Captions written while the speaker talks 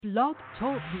Blog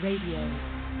Talk Radio.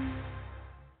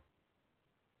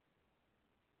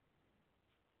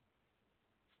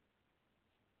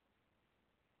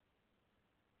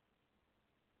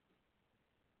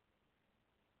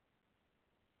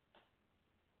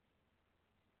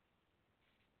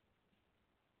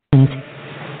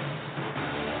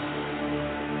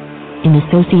 In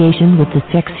association with the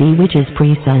Sexy Witches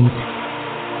Presents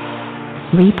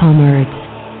REPO NERDS,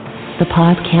 the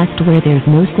podcast where there's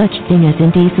no such thing as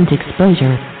indecent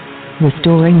exposure,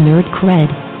 restoring nerd cred,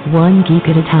 one geek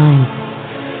at a time.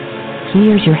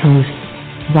 Here's your hosts,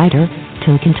 writer,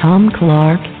 Token Tom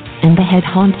Clark, and the head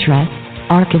hauntress,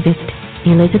 archivist,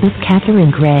 Elizabeth Catherine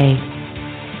Gray.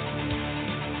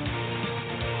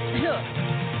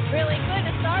 Really good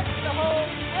to start the whole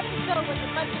episode with a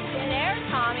bunch of dead air,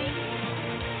 Tommy.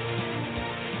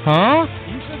 Huh?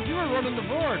 You said you were running the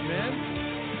board, man.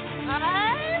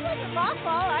 It wasn't my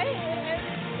fault.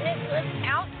 It was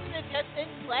counting, it just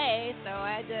didn't play, so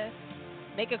I had to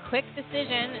make a quick decision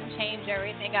and change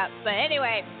everything up. But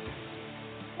anyway,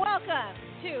 welcome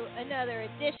to another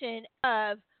edition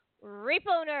of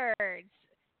Repo Nerds,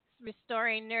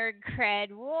 restoring nerd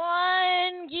cred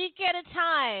one geek at a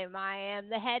time. I am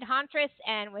the head hauntress,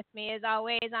 and with me, as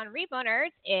always, on Repo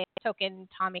Nerds is Token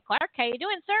Tommy Clark. How you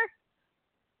doing,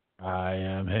 sir? I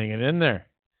am hanging in there.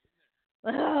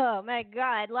 Oh, my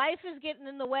God. Life is getting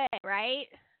in the way, right?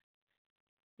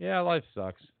 Yeah, life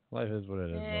sucks. Life is what it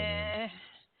is.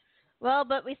 Well,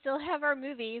 but we still have our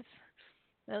movies.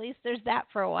 At least there's that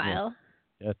for a while.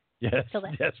 Yes,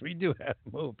 yes, we do have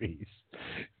movies.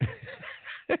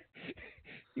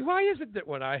 Why is it that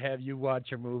when I have you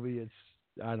watch a movie, it's,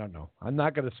 I don't know. I'm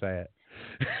not going to say it.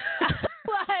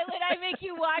 Why would I make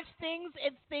you watch things?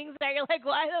 It's things that you're like,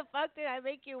 why the fuck did I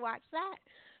make you watch that?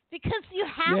 Because you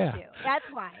have to. That's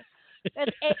why.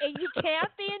 And you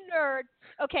can't be a nerd.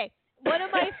 Okay, one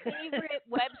of my favorite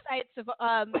websites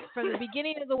from the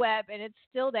beginning of the web, and it's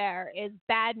still there, is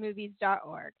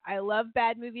badmovies.org. I love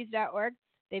badmovies.org.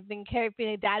 They've been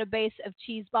keeping a database of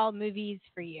cheeseball movies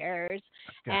for years,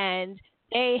 and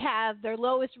they have their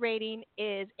lowest rating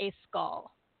is a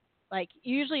skull. Like,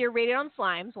 usually you're rated on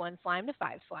slimes, 1 slime to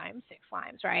 5 slimes, 6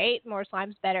 slimes, right? More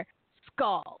slimes, better.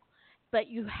 Skull. But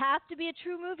you have to be a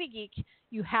true movie geek.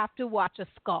 You have to watch a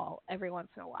skull every once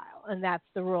in a while, and that's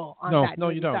the rule on badmovies.org. No,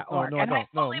 you don't. No, and I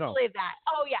fully believe that.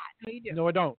 Oh, yeah. No, you do. No,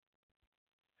 I don't.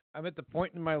 I'm at the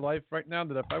point in my life right now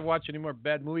that if I watch any more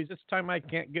bad movies, it's time I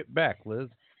can't get back, Liz.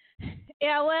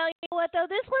 Yeah, well, you know what, though?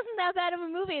 This wasn't that bad of a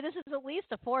movie. This is at least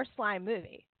a 4 slime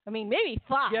movie. I mean, maybe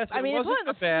 5. Yes, I mean, it's one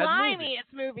of the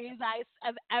slimiest movie. movies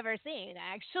I've ever seen,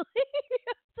 actually.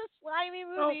 It's a slimy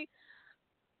movie.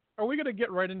 Are we going to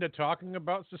get right into talking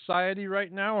about society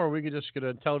right now, or are we just going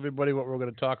to tell everybody what we're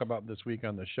going to talk about this week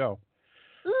on the show?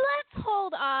 Let's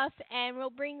hold off, and we'll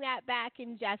bring that back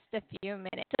in just a few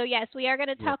minutes. So, yes, we are going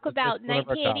to talk about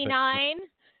 1989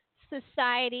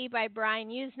 Society by BRIAN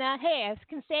YUZNA. Hey, I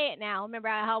can say it now. Remember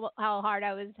how hard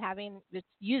I was having with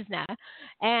YUZNA.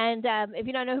 And if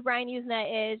you don't know who BRIAN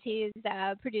YUZNA is, he's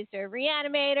a producer of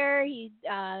Reanimator,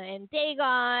 and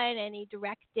Dagon, and he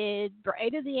directed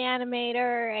Bride of the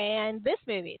Animator and this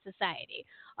movie, Society.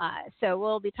 So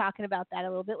we'll be talking about that a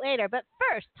little bit later. But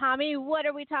first, Tommy, what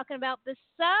are we talking about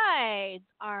besides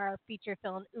our feature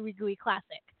film, Ooey Gooey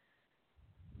Classic?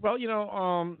 Well, you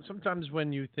know, sometimes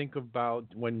when you think about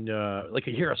like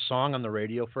you hear a song on the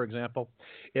radio, for example,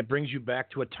 it brings you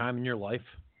back to a time in your life,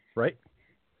 right?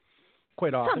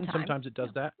 Quite often. Sometimes it does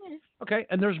that. Yeah. Okay,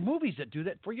 and there's movies that do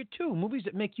that for you, too. Movies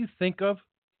that make you think of,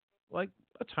 like,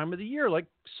 a time of the year, like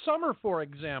summer, for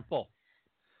example.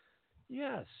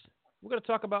 Yes. We're going to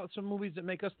talk about some movies that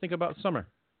make us think about summer.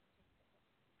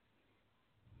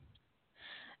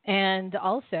 And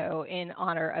also, in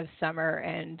honor of summer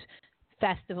and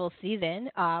festival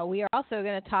season, we are also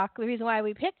going to talk. The reason why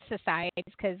we picked Society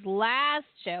is because last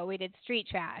show we did Street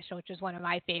Trash, which is one of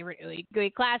my favorite Ooey Gooey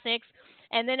classics.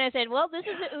 And then I said, well, this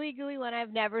is an Ooey Gooey one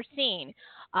I've never seen.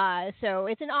 So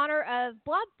it's in honor of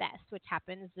Blobfest, which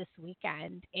happens this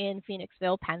weekend in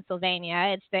PHEONIXVILLE,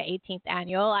 Pennsylvania. It's the 18th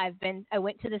annual. I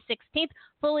went to the 16th,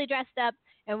 fully dressed up,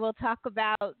 and we'll talk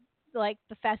about like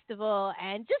the festival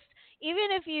and just even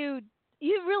if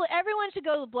everyone should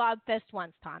go to Blobfest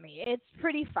once, Tommy. It's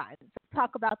pretty fun. So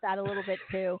talk about that a little bit,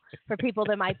 too, for people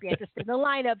that might be interested. The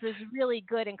lineup is really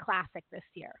good and classic this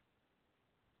year.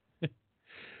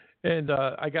 And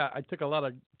I took a lot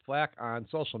of flack on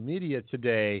social media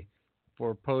today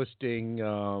for posting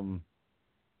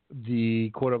the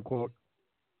quote-unquote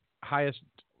highest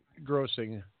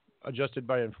grossing, adjusted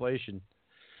by inflation,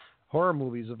 horror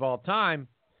movies of all time.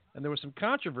 And there was some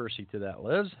controversy to that,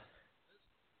 Liz.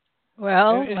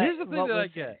 Well, and here's the thing that I was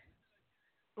get.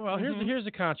 Well, here's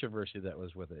the controversy that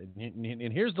was with it,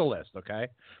 and here's the list. Okay,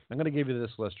 I'm going to give you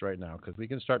this list right now because we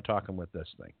can start talking with this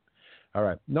thing. All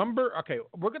right, okay,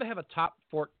 we're going to have a top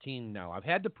 14 now. I've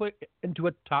had to put it into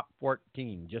a top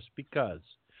 14 just because,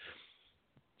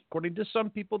 according to some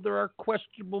people, there are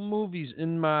questionable movies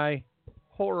in my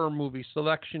horror movie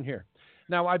selection here.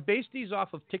 Now, I base these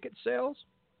off of ticket sales,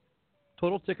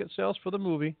 total ticket sales for the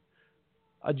movie,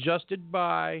 adjusted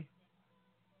by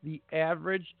the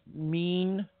average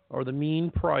mean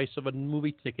price of a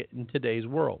movie ticket in today's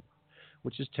world,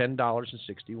 which is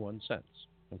 $10.61.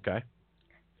 Okay?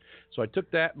 So I took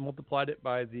that and multiplied it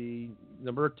by the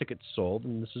number of tickets sold,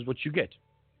 and this is what you get.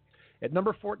 At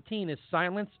number 14 is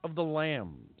Silence of the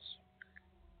Lambs.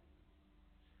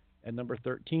 At number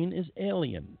 13 is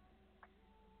Alien.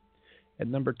 At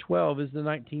number 12 is the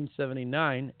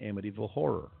 1979 Amityville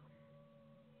Horror.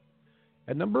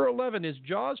 At number 11 is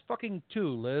Jaws fucking 2,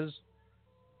 Liz.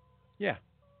 Yeah.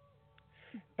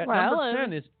 At number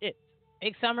 10 is It.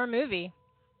 big summer movie.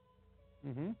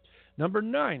 Number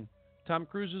 9, Tom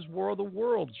Cruise's War of the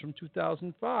Worlds from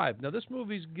 2005. Now, this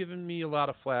movie's given me a lot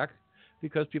of flack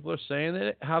because people are saying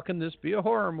that how can this be a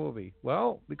horror movie?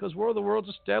 Well, because War of the Worlds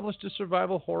established a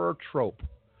survival horror trope.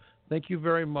 Thank you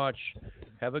very much.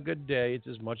 Have a good day. It's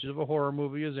as much of a horror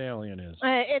movie as Alien is.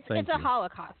 It's a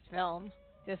Holocaust film,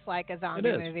 just like a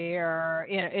zombie movie, or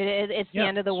it's the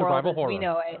end of the world as we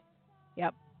know it.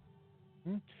 Yep.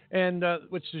 And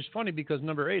which is funny because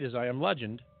number 8 is I Am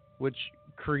Legend, which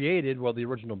created, the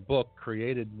original book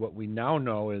created what we now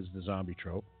know as the zombie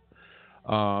trope,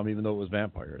 even though it was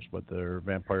vampires, but their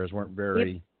vampires weren't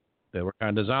very, they were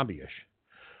kind of zombie-ish.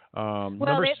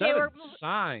 Number 7, they were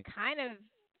Signs. Kind of,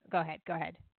 go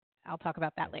ahead. I'll talk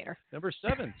about that later. Number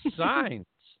 7, Signs.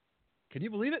 Can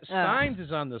you believe it? Signs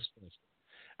is on this list.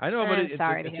 I know, but it's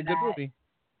a good movie.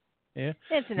 Yeah.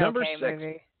 It's an Number okay 6,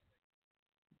 movie.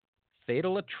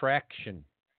 Fatal Attraction.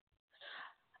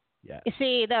 Yeah. You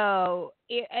see, though,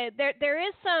 there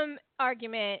is some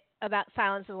argument about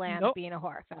Silence of the Lambs being a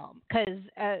horror film because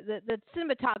the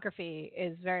cinematography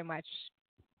is very much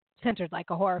centered like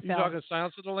a horror film. You talking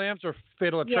Silence of the Lambs or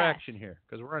Fatal Attraction here?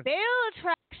 Because we're Fatal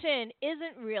Attraction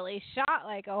isn't really shot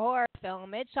like a horror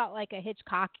film. It's shot like a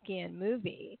Hitchcockian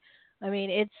movie. I mean,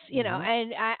 it's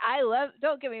and I love.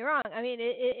 Don't get me wrong. I mean,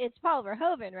 it's Paul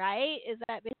Verhoeven, right? Is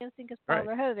that I think it's Paul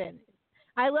Verhoeven.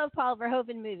 I love Paul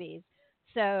Verhoeven movies.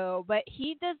 So, but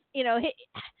he does, he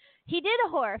did a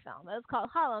horror film. It was called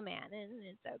Hollow Man, and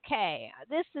it's okay.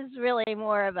 This is really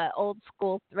more of an old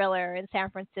school thriller in San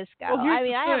Francisco. Well, here's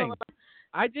the thing.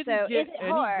 I didn't get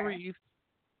any grief.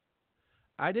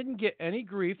 I didn't get any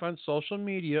grief on social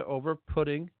media over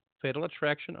putting Fatal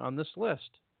Attraction on this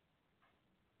list.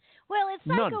 Well, it's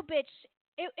Psycho Bitch.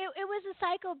 It was a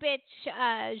Psycho Bitch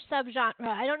subgenre.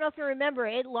 I don't know if you remember.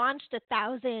 It launched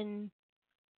 1,000.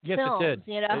 Yes, films, it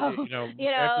did.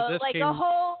 After this like came a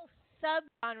whole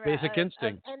subgenre. Basic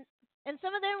Instinct. And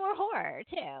some of them were horror,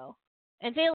 too.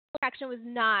 And Fatal Attraction was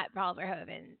not Paul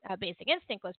Verhoeven. Basic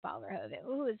Instinct was Paul Verhoeven.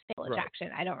 Who was Fatal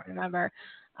Attraction? I don't remember.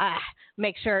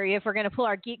 Make sure if we're going to pull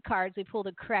our geek cards, we pull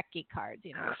the correct geek cards.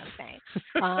 You know what I'm saying?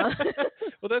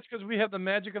 Well, that's because we have the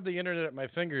magic of the internet at my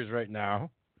fingers right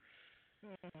now.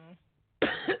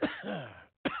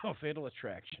 Oh, Fatal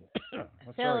Attraction.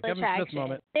 Fatal Attraction.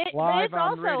 Moment. It's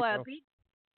also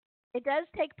it does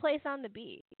take place on the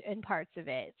beach in parts of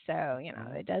it, so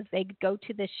it does. They go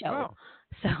to the show. Wow.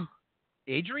 So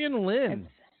Adrian Lynn.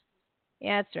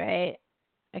 Yeah, that's right.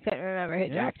 I couldn't remember who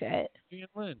directed it. Adrian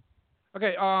Lynn.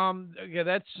 Okay.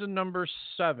 That's number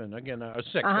 7. Again,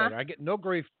 6. Right? I get no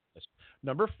grief for this.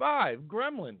 Number 5,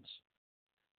 Gremlins.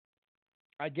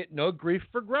 I get no grief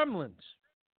for Gremlins.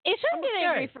 It shouldn't get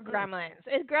angry for Gremlins.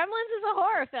 Gremlins is a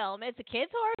horror film. It's a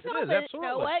kids' horror film. It is, absolutely.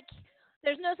 You know what?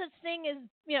 There's no such thing as,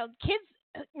 kids.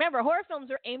 Remember, horror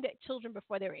films were aimed at children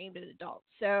before they were aimed at adults.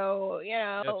 So,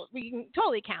 we can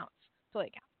totally count.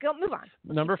 Go, move on.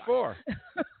 Number 4.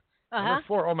 Number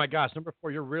 4. Oh, my gosh. Number 4,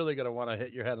 you're really going to want to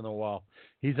hit your head on the wall.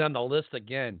 He's on the list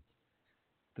again.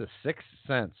 The Sixth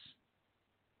Sense.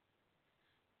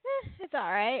 It's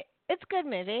all right. It's a good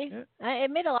movie. Yeah.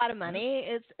 It made a lot of money.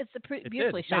 It's a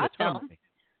beautifully shot film.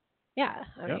 Yeah,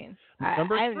 I mean,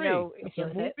 number 3. I have no it's a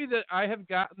movie that I have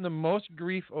gotten the most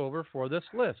grief over for this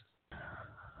list.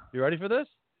 You ready for this?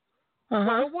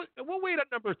 We'll wait on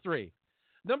number 3.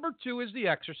 Number 2 is The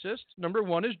Exorcist. Number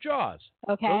 1 is Jaws.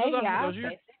 Okay,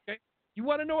 okay. You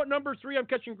want to know what number 3 I'm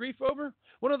catching grief over?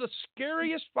 One of the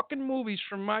scariest fucking movies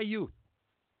from my youth.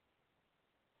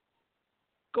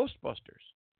 Ghostbusters.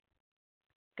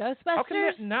 Ghostbusters? How can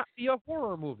that not be a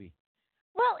horror movie?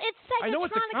 Well, it's I know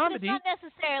it's a psychotronic, but comedy. it's not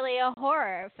necessarily a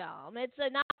horror film. It's a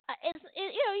not.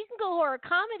 You can go horror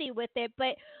comedy with it,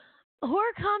 but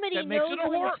horror comedy That makes knows it a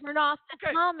when horror. to turn off the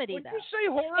comedy, When though. you say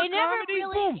horror It never comedy,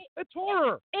 really, boom, it's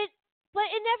horror. But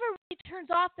it never really turns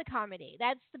off the comedy.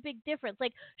 That's the big difference.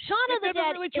 Like Shaun of the It never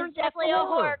Dead really is turns off the definitely a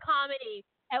horror. horror comedy.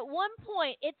 At one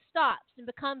point, it stops and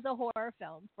becomes a horror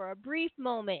film. For a brief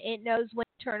moment, it knows when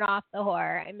to turn off the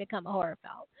horror and become a horror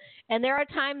film. And there are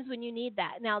times when you need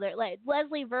that. Now, like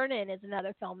Leslie Vernon is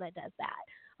another film that does that.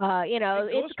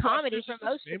 It's a comedy for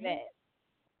most of it.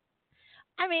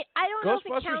 I mean, I don't know if it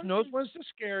counts. Ghostbusters knows when to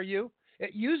scare you.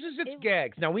 It uses its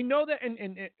gags. Now we know that, and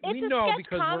we know it's a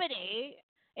because comedy.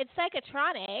 It's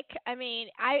psychotronic. I mean,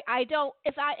 I don't.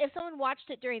 If someone watched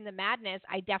it during the madness,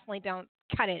 I definitely don't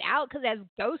cut it out because it has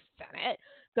ghosts in it.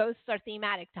 Ghosts are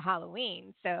thematic to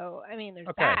Halloween, so I mean, there's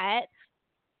that.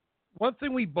 One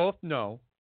thing we both know,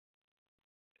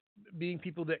 being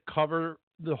people that cover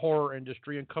the horror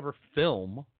industry and cover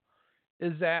film,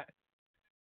 is that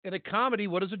in a comedy,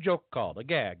 what is a joke called? A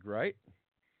gag, right?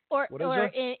 Or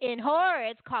in horror,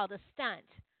 it's called a stunt.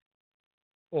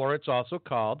 Or it's also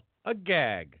called a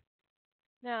gag.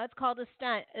 No, it's called a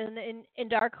stunt. In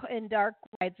dark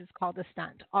rides, it's called a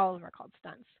stunt. All of them are called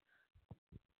stunts.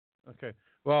 Okay.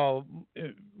 Well, but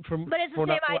it's the same what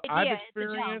idea. I've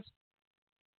experienced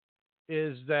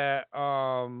is that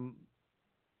from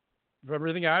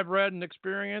everything I've read and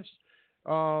experienced,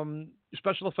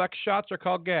 special effects shots are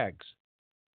called gags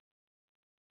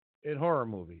in horror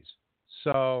movies.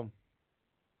 So.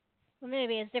 Well,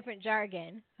 maybe it's different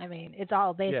jargon. I mean, it's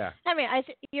all based. Yeah. I mean,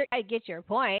 I get your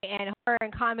point, and horror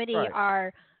and comedy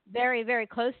are very, very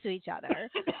close to each other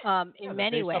in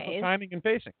many ways. Based off of timing and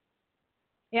pacing.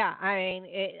 Yeah, I mean,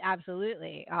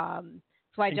 absolutely. That's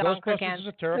why John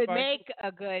Krikand could make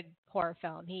a good horror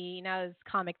film. He knows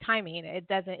comic timing.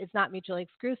 It's not mutually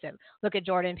exclusive. Look at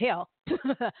Jordan Peele.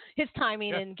 His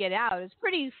timing in Get Out is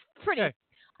pretty. Okay.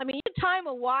 I mean, you time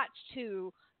a watch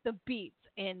to the beats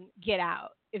in Get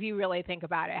Out. If you really think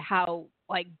about it, how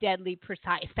deadly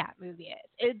precise that movie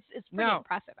is. It's pretty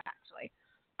impressive, actually.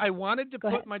 I wanted to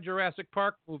put my Jurassic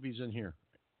Park movies in here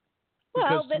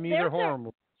because to me they're horror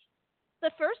movies.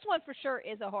 The first one for sure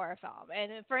is a horror film,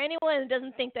 and for anyone who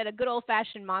doesn't think that a good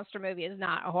old-fashioned monster movie is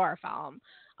not a horror film,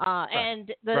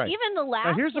 and even the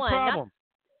last one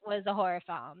was a horror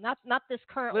film. Not this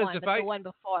current one, but the one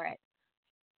before it.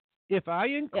 If I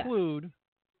include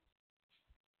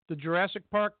the Jurassic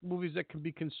Park movies that can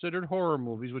be considered horror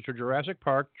movies, which are Jurassic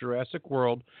Park, Jurassic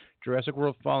World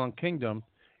Fallen Kingdom,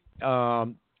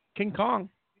 King Kong,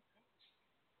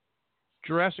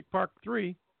 Jurassic Park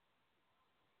 3,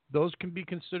 those can be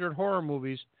considered horror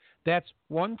movies. That's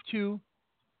 1, 2,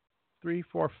 3,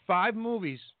 4, 5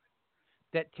 movies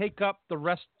that take up the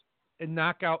rest and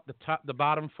knock out the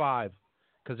bottom 5,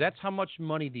 because that's how much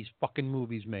money these fucking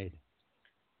movies made.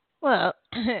 Well,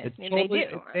 it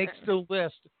makes the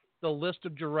list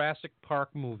of Jurassic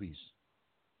Park movies.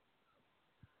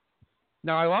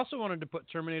 Now, I also wanted to put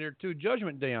Terminator 2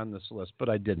 Judgment Day on this list, but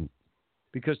I didn't.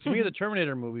 Because to me, the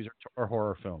Terminator movies are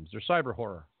horror films. They're cyber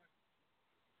horror.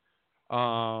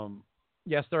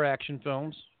 Yes, they're action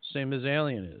films, same as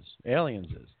Aliens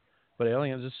is. But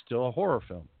Aliens is still a horror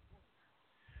film.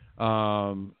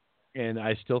 And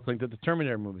I still think that the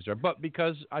Terminator movies are. But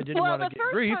because I didn't want to get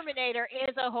grief. Well, the first Terminator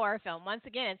is a horror film. Once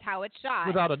again, it's how it's shot.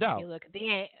 Without a doubt. You look at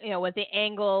with the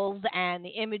angles and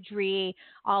the imagery,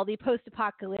 all the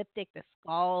post-apocalyptic, the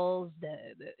skulls,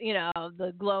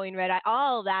 the glowing red eye,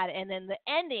 all of that. And then the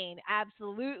ending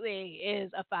absolutely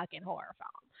is a fucking horror film.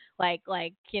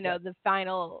 The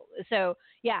final. So,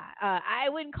 I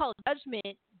wouldn't call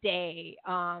Judgment Day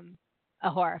a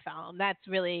horror film. That's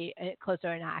really closer to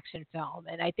an action film.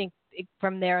 And I think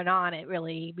from there on, it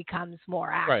really becomes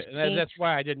more action. Right, and that's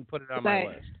why I didn't put it on my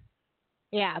list.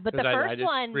 Yeah, but the first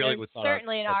one is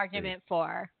certainly an argument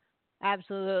for.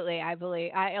 Absolutely, I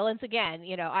believe. Once again,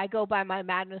 I go by my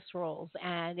madness rules,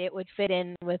 and it would fit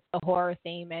in with the horror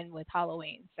theme and with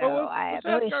Halloween. So I have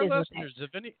no issues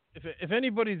with it. If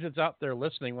anybody that's out there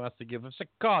listening wants to give us a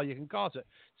call, you can call us at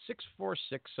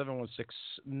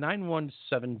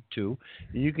 646-716-9172.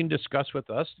 You can discuss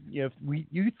with us if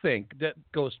you think that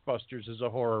Ghostbusters is a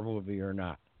horror movie or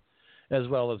not, as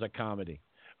well as a comedy.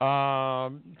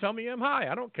 Tell me I'm high.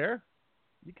 I don't care.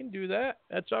 You can do that.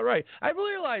 That's all right. I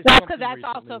realized because that's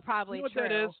also probably true.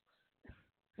 That is?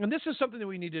 And this is something that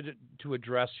we needed to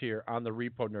address here on the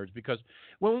Repo Nerds, because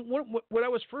when I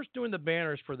was first doing the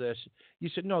banners for this, you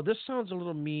said, no, this sounds a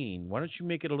little mean. Why don't you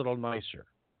make it a little nicer?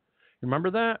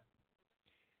 Remember that?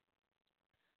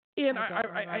 And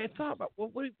I thought about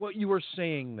what you were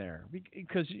saying there,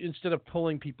 because instead of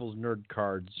pulling people's nerd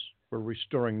cards We're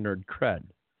restoring nerd cred,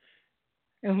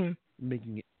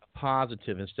 making it a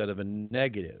positive instead of a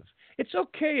negative. It's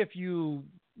okay if you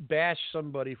bash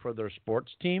somebody for their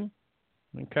sports team,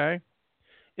 okay?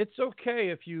 It's okay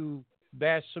if you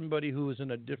bash somebody who is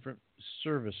in a different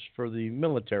service for the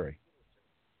military.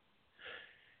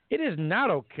 It is not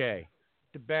okay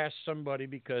to bash somebody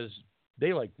because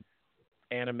they like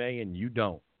anime and you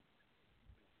don't.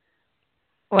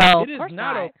 Well, it is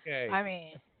not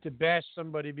okay to bash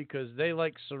somebody because they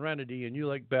like Serenity and you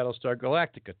like Battlestar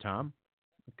Galactica, Tom.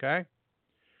 Okay?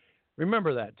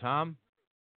 Remember that, Tom.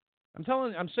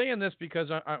 I'm saying this because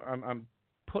I'm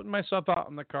putting myself out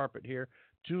on the carpet here.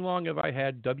 Too long have I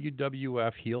had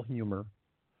WWF heel humor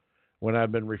when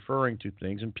I've been referring to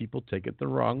things and people take it the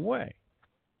wrong way.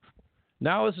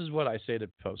 Now this is what I say to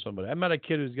somebody. I met a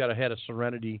kid who's had a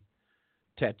Serenity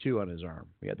tattoo on his arm.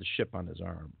 He had the ship on his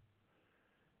arm.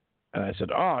 And I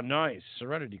said, oh, nice.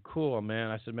 Serenity, cool,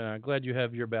 man. I said, man, I'm glad you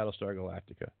have your Battlestar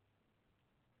Galactica.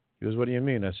 He goes, what do you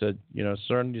mean? I said,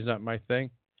 Serenity's not my thing,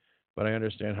 but I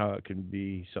understand how it can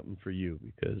be something for you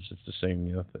because it's the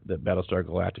same, that Battlestar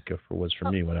Galactica was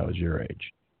for me when I was your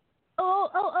age.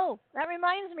 Oh, that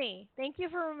reminds me. Thank you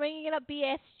for bringing up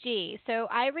BSG. So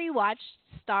I rewatched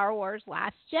Star Wars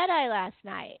Last Jedi last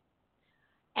night.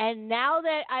 And now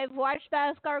that I've watched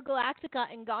Battlestar Galactica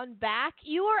and gone back,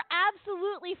 you are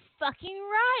absolutely fucking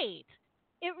right.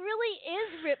 It really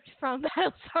is ripped from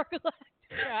Battlestar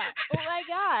Galactica. Oh, my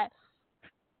God.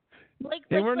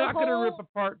 And we're not going to rip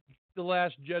apart The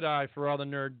Last Jedi for all the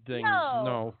nerd things.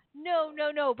 No.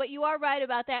 But you are right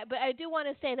about that. But I do want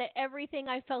to say that everything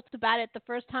I felt about it the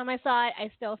first time I saw it,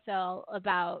 I still feel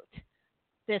about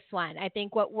this one. I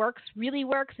think what works really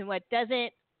works, and what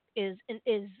doesn't is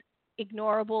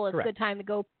ignorable. It's a good time to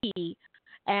go pee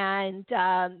and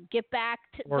get back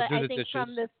to. Or but I think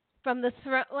dishes. from the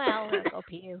throne. Well, go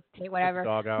pee. Okay, whatever.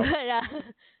 Dog out.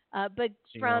 But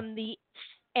from the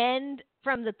end,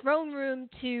 from the throne room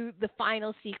to the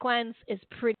final sequence is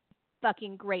pretty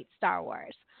fucking great Star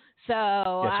Wars. So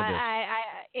yes,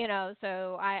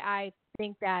 I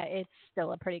think that it's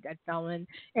still a pretty good film.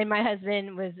 And my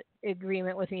husband was in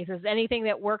agreement with me. He says anything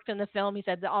that worked in the film, he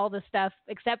said that all the stuff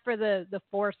except for the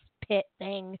force pit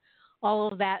thing, all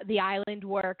of that, the island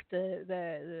worked,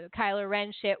 the Kylo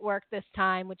Ren shit worked this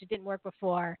time, which it didn't work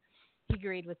before. He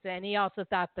agreed with it. And he also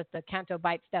thought that the Canto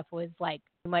Bight stuff was like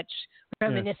much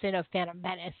reminiscent of Phantom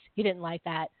Menace. He didn't like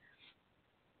that.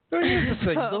 So here's the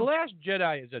thing. The Last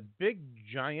Jedi is a big,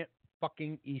 giant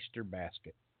fucking Easter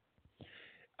basket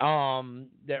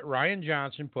that Rian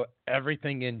Johnson put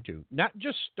everything into. Not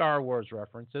just Star Wars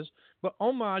references, but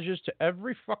homages to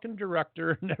every fucking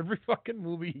director and every fucking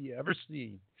movie he ever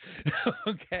seen.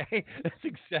 Okay? That's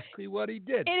exactly what he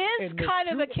did. It is kind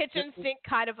of a kitchen sink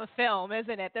kind of a film,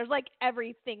 isn't it? There's like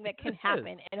everything that can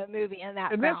happen in a movie in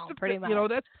that film, pretty much.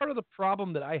 That's part of the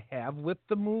problem that I have with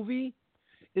the movie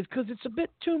is because it's a bit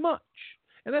too much.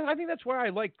 And I think that's why I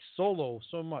like Solo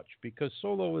so much, because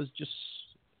Solo is just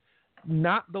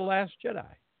not The Last Jedi.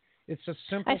 It's a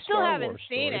simple Star Wars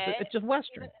story. It's a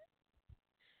Western.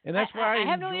 And that's why I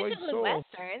have no enjoyed issues Solo. with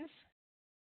Westerns.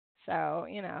 So,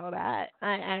 that,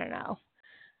 I don't know.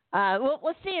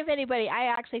 We'll see if anybody, I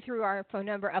actually threw our phone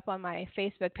number up on my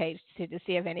Facebook page to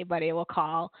see if anybody will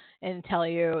call and tell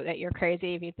you that you're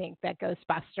crazy if you think that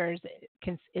Ghostbusters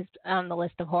is on the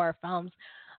list of horror films.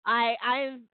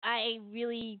 I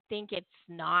really think it's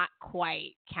not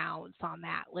quite counts on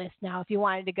that list. Now, if you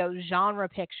wanted to go genre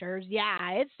pictures,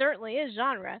 yeah, it certainly is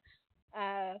genre.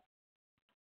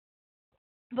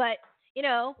 But,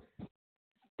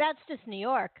 that's just New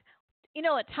York. You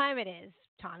know what time it is,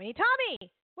 Tommy?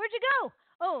 Tommy, where'd you go?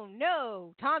 Oh,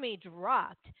 no, Tommy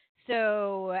dropped.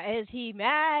 So is he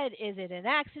mad? Is it an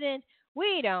accident?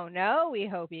 We don't know. We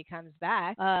hope he comes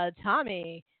back.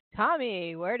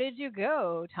 Tommy, where did you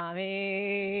go?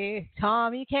 Tommy,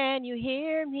 can you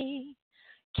hear me?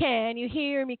 Can you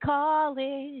hear me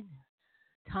calling?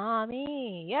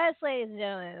 Tommy. Yes, ladies and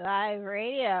gentlemen, live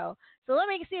radio. So let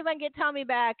me see if I can get Tommy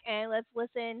back, and let's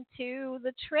listen to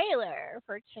the trailer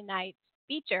for tonight's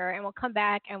feature, and we'll come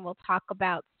back and we'll talk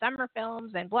about summer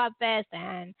films and Blobfest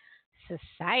and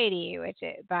Society, which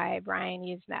is by BRIAN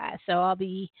YUZNA. So I'll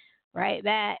be right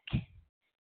back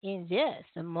in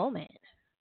just a moment.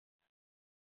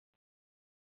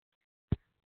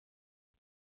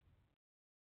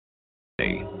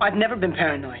 I've never been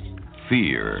paranoid.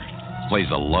 Fear plays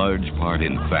a large part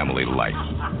in family life.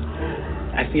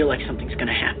 I feel like something's going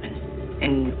to happen.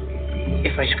 And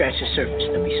if I scratch the surface,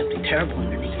 there'll be something terrible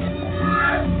underneath.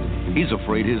 He's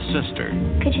afraid his sister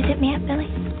Could you zip me up, Billy?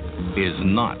 is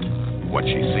not what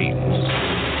she seems.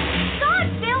 God,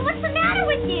 Bill, what's the matter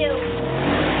with you?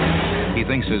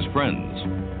 thinks his friends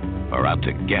are out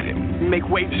to get him. Make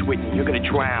waves, Whitney. You're going to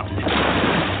drown.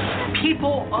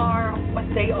 People are what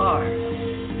they are.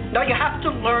 Now you have to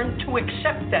learn to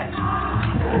accept that.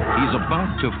 He's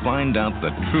about to find out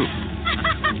the truth.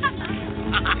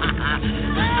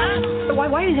 Why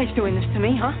are you guys doing this to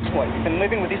me, huh? What, you've been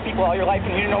living with these people all your life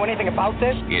and you didn't know anything about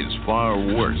this? Is far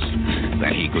worse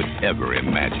than he could ever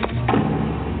imagine.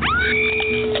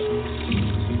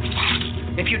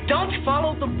 If you don't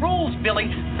follow the rules, Billy,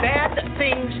 bad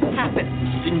things happen.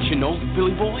 Didn't you know,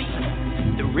 Billy boy?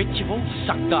 The rich have all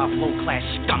sucked off low-class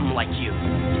scum like you.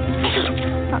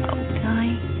 Uh-oh,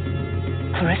 Guy.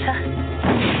 Clarissa?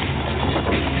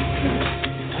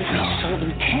 It's so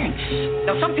intense.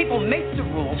 Now, some people make the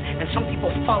rules, and some people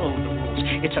follow the rules.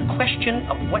 It's a question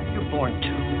of what you're born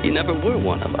to. You never were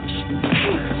one of us.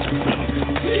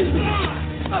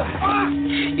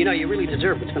 You know, you really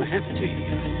deserve what's going to happen to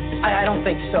you. I don't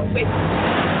think so. Wait.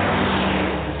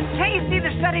 Can't you see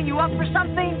they're setting you up for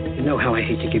something? You know how I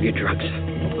hate to give you drugs.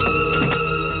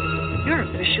 You're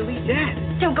officially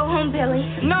dead. Don't go home, Billy.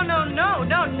 No.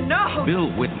 Bill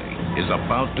Whitney is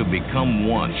about to become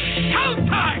one.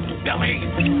 Showtime, Billy!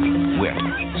 With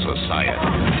society.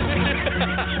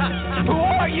 Who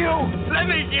are you? Let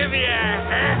me give you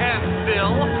a hand,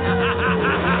 Bill.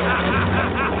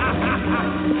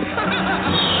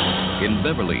 In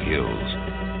Beverly Hills,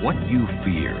 what you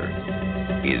fear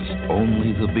is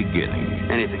only the beginning.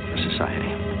 Anything for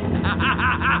society.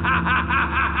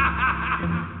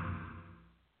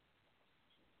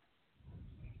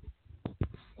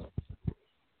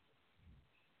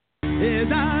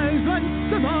 Is ours once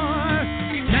more.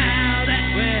 Now that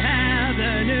we have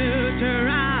the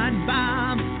neutron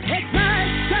bomb, it's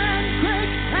nice and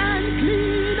quick and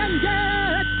clean and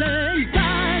get things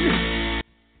done.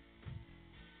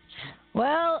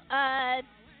 Well,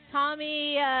 Tommy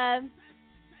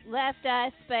left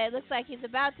us, but it looks like he's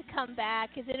about to come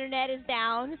back. His internet is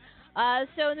down.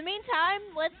 So in the meantime,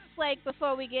 let's,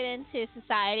 before we get into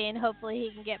society, and hopefully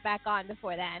he can get back on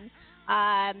before then,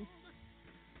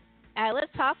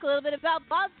 let's talk a little bit about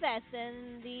BLOBFEST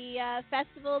and the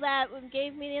festival that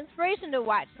gave me the inspiration to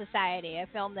watch Society, a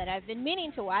film that I've been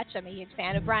meaning to watch. I'm a huge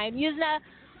fan of BRIAN YUZNA.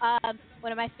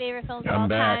 One of my favorite films of all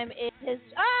time is his...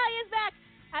 Oh, he's back!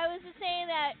 I was just saying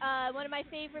that one of my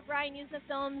favorite BRIAN YUZNA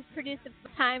films produced at the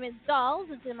time is Dolls.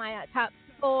 It's in my top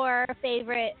 4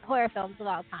 favorite horror films of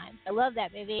all time. I love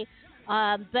that movie.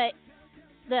 But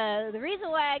the reason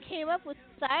why I came up with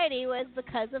Society was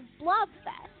because of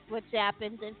BLOBFEST, which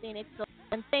happens in Phoenixville,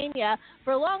 Pennsylvania.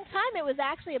 For a long time, it was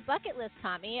actually a bucket list,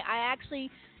 Tommy. I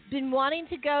actually been wanting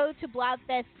to go to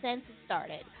BLOBFEST since it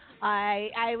started.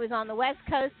 I was on the West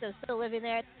Coast, so still living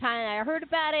there at the time, and I heard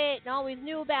about it and always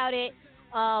knew about it.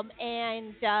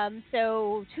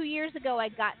 So 2 years ago, I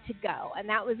got to go, and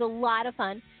that was a lot of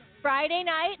fun. Friday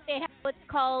night, they have what's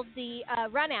called the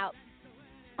Run Out.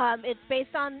 It's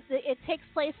based on, it takes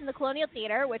place in the Colonial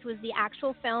Theater, which was the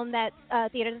actual film that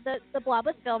theater that the Blob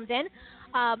was filmed in.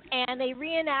 And they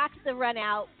reenact the Run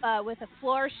Out with a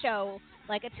floor show,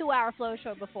 like a 2-hour floor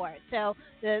show before it. So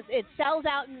it sells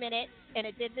out in minutes, and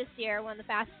it did this year, one of the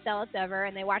fastest sell-outs ever.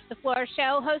 And they watched the floor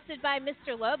show hosted by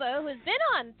Mr. Lobo, who's been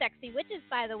on Sexy Witches,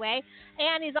 by the way.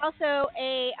 And he's also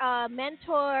a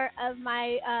mentor of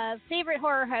my favorite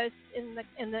horror host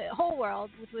in the whole world,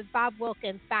 which was Bob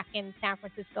Wilkins back in San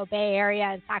Francisco Bay Area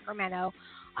and Sacramento.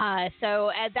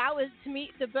 So that was to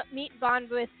meet bond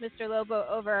with Mr. Lobo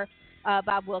over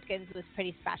Bob Wilkins was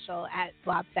pretty special at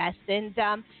BLOBFEST. And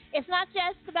it's not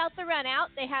just about the Run Out.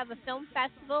 They have a film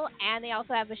festival, and they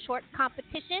also have a short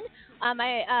competition.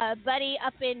 My buddy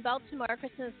up in Baltimore,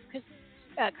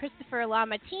 Christopher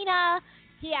LaMattina,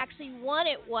 he actually won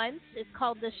it once. It's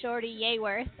called the Shorty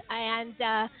Yeworth. And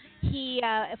I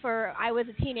Was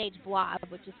a Teenage Blob,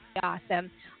 which is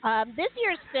awesome. This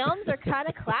year's films are kind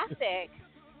of classic.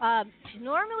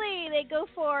 Normally they go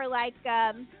for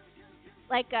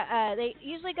they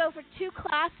usually go for 2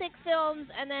 classic films,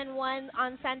 and then one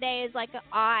on Sunday is like an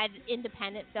odd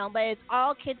independent film, but it's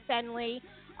all kid-friendly,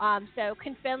 so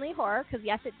kid-friendly horror, because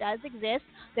yes, it does exist.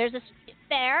 There's a street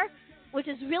fair, which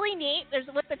is really neat. There's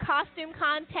with the costume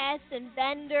contest and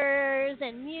vendors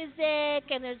and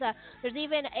music, and there's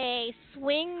even a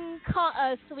swing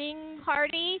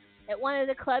party at one of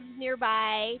the clubs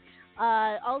nearby.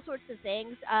 All sorts of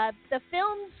things. The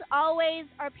films always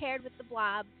are paired with the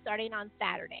Blob starting on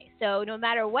Saturday. So no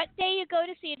matter what day you go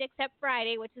to see it, except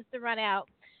Friday, which is the Run Out,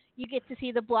 you get to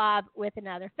see the Blob with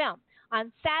another film.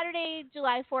 On Saturday,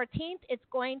 July 14th, it's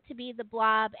going to be the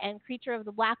Blob and Creature of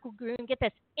the Black Lagoon. Get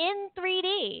this, in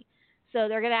 3D. So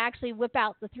they're going to actually whip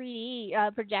out the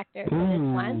 3D projector for this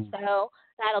one. So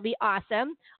That'll be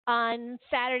awesome. On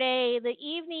Saturday, the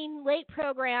evening late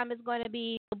program is going to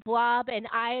be The Blob and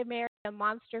I Married a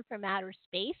Monster from Outer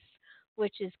Space,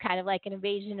 which is kind of like an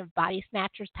invasion of body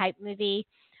snatchers type movie.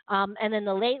 And then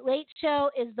the late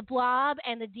show is The Blob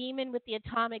and the Demon with the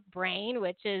Atomic Brain,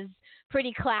 which is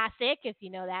pretty classic if you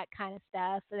know that kind of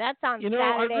stuff. So that's on Saturday.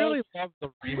 I really love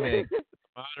the remake, the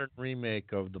modern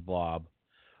remake of The Blob.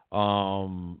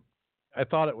 I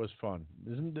thought it was fun.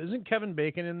 Isn't Kevin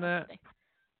Bacon in that?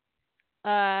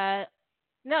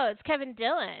 No, it's Kevin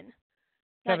Dillon.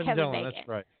 Kevin Dillon, Bacon. That's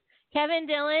right. Kevin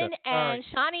Dillon and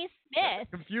Shawnee Smith.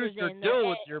 Confused your Dill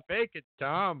with your Bacon,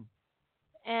 Tom.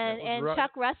 And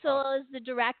Chuck Russell is the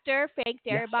director. Frank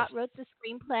Darabont wrote the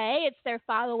screenplay. It's their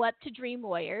follow-up to Dream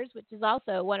Warriors, which is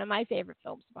also one of my favorite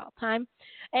films of all time.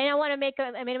 And I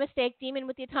made a mistake. Demon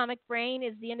with the Atomic Brain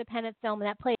is the independent film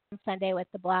that plays on Sunday with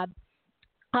The Blob.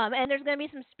 And there's going to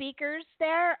be some speakers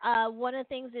there. One of the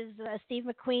things is Steve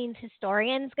McQueen's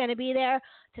historian is going to be there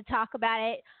to talk about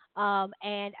it.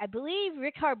 And I believe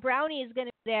Richard Brownie is going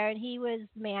to be there, and he was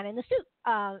the man in the suit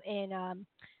in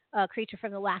Creature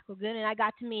from the Black Lagoon, and I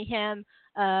got to meet him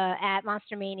at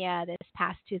Monster Mania this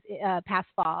past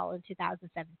fall in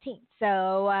 2017.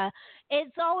 So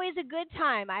it's always a good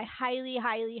time. I highly,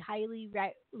 highly, highly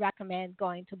recommend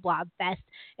going to Blobfest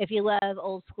if you love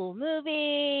old school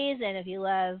movies and if you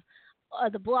love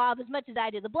The Blob as much as I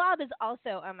do. The Blob is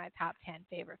also on my top 10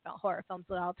 favorite horror films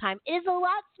of all time. It is a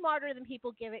lot smarter than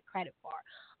people give it credit for.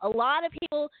 A lot of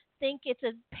people think it's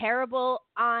a parable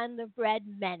on the Red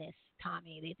Menace,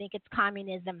 Tommy. They think it's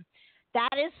communism.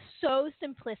 That is so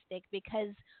simplistic because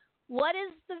what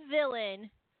is the villain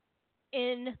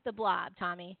in The Blob,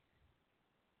 Tommy?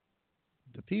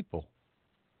 The people.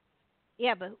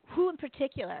 Yeah, but who in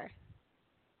particular?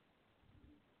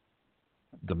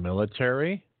 The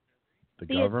military? The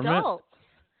government? Adults.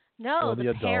 No,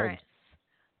 the parents.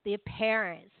 Adults. The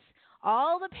parents.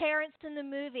 All the parents in the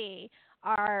movie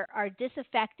are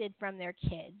disaffected from their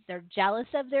kids. They're jealous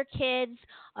of their kids.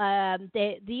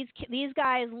 These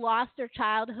guys lost their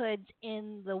childhoods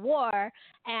in the war,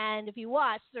 and if you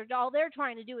watch, all they're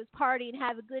trying to do is party and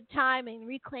have a good time and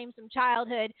reclaim some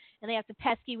childhood, and they have to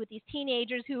pesky with these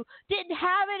teenagers who didn't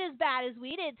have it as bad as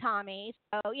we did, Tommy.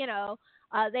 So,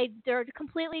 they're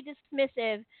completely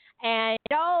dismissive, and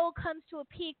it all comes to a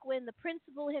peak when the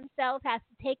principal himself has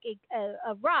to take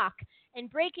a rock and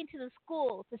break into the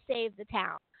school to save the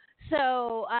town.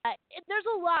 So there's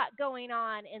a lot going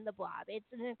on in The Blob. It's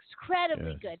an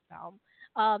incredibly good film.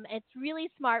 It's really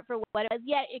smart for what it is,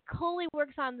 yet it totally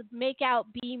works on the make-out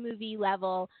B-movie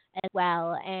level as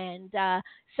well. And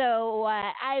so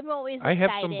I'm always excited. I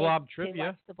have some Blob trivia. To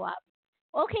watch The Blob.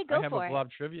 Okay, go for it. I have a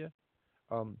Blob trivia.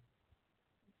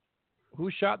 Who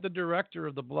shot the director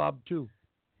of The Blob 2?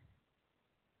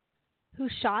 Who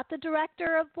shot the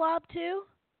director of Blob 2?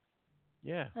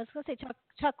 Yeah. I was going to say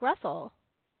Chuck Russell.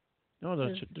 No,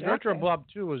 the director of Blob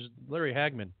 2 was Larry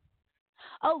Hagman.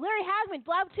 Oh, Larry Hagman,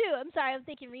 Blob 2. I'm sorry, I'm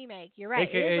thinking remake. You're right.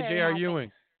 A.K.A. J.R.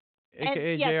 Ewing.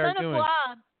 A.K.A. J.R. Ewing.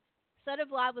 Son of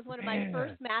Blob was one of my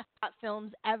first mascot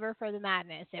films ever for the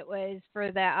Madness. It was for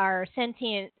our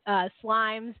sentient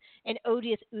slimes and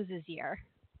odious oozes year.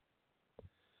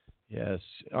 Yes.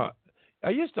 I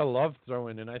used to love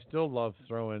throwing, and I still love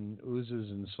throwing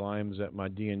oozes and slimes at my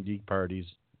D&D parties.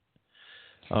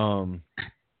 My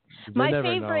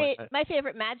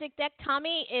favorite magic deck,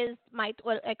 Tommy, is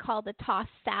what I call the toss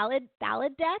salad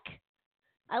deck.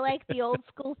 I like the old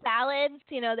school salads,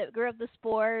 that grew up the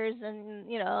spores, and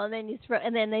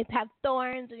and then they have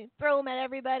thorns and you throw them at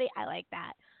everybody. I like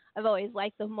that. I've always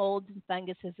liked the molds and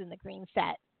funguses in the green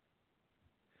set.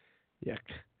 Yuck.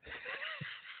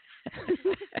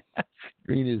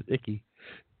 Green is icky,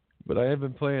 but I have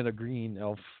been playing a green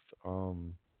elf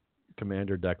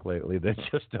commander deck lately that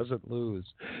just doesn't lose.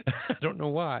 I don't know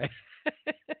why.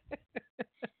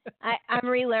 I'm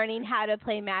relearning how to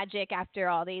play Magic after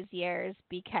all these years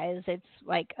because it's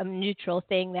like a neutral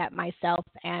thing that myself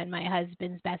and my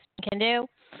husband's best friend can do.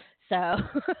 So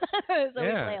we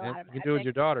play a lot of Magic. You can do it with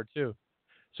your daughter too.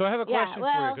 So I have a question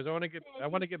for you because I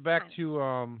want to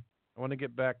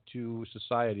get back to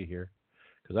society here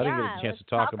because I didn't get a chance to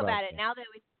talk about it. Now that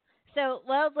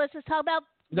let's just talk about.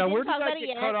 Now, where did I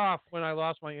get cut off when I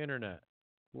lost my internet?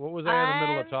 What was I in the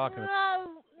middle of talking about?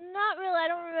 Not really. I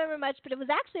don't remember much, but it was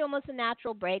actually almost a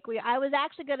natural break. I was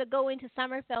actually going to go into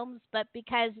summer films, but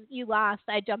because you lost,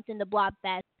 I jumped into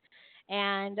Blobfest.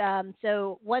 And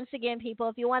so once again, people,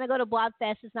 if you want to go to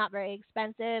Blobfest, it's not very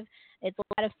expensive. It's a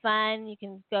lot of fun. You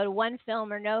can go to one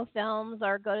film or no films,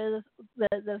 or go to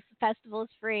the festival is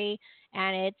free,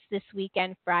 and it's this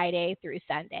weekend, Friday through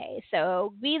Sunday.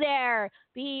 So be there,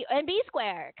 be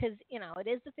square, because it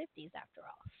is the 50s after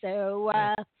all. So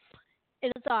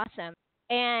it's awesome.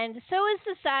 And so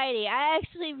is Society. I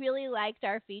actually really liked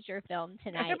our feature film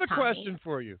tonight. I have a Tommy. question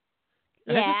for you.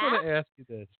 Yeah? I just want to ask you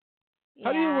this.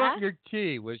 How do you want your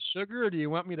tea? With sugar, or do you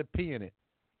want me to pee in it?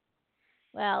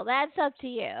 Well, that's up to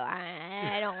you.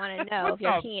 I don't want to know if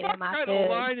you're peeing in my food. What kind of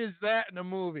line is that in a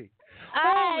movie?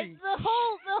 The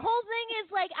whole thing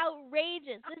is like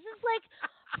outrageous. This is like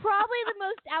probably the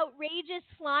most outrageous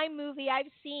slime movie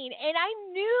I've seen, and I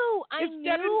knew I was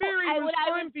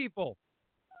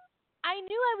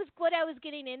what I was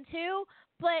getting into,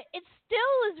 but it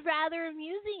still is rather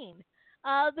amusing.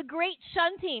 The Great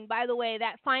Shunting, by the way,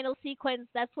 that final sequence,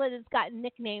 that's what it's gotten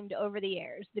nicknamed over the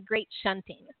years, the Great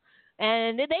Shunting.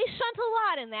 And they shunt a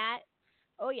lot in that.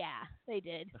 Oh, yeah, they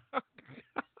did.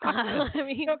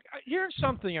 Look, here's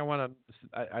something I want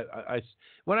to.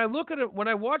 When I look at it, when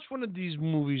I watch one of these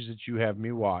movies that you have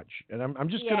me watch, and I'm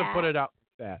just going to put it out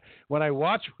like that. When I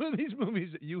watch one of these movies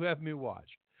that you have me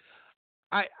watch,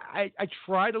 I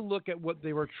try to look at what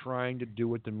they were trying to do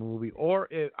with the movie, or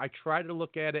I try to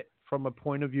look at it from a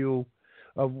point of view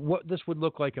of what this would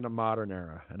look like in a modern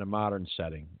era, in a modern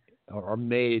setting, or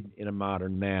made in a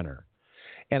modern manner.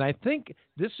 And I think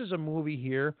this is a movie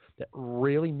here that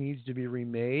really needs to be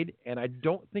remade, and I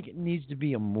don't think it needs to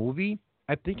be a movie.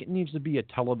 I think it needs to be a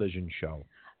television show.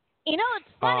 It's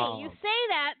funny. You say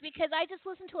that because I just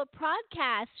listened to a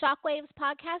podcast, Shockwave's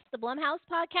podcast, the Blumhouse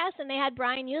podcast, and they had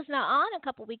BRIAN YUZNA on a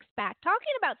couple weeks back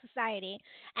talking about Society,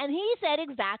 and he said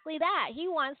exactly that. He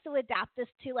wants to adapt this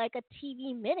to like a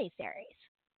TV miniseries.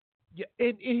 Yeah,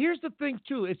 and here's the thing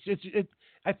too.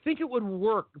 I think it would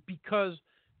work because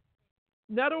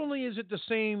not only is it the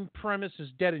same premise as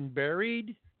Dead and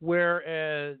Buried,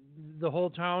 where the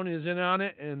whole town is in on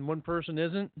it and one person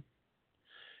isn't.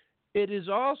 It is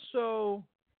also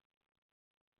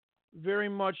very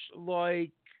much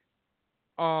like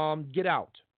Get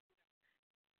Out,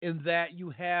 in that you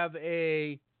have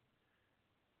a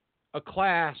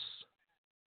class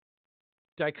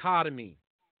dichotomy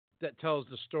that tells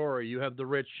the story. You have the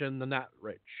rich and the not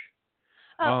rich.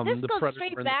 This goes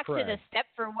straight back to the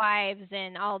Stepford Wives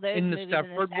and all those movies. In the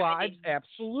Stepford Wives,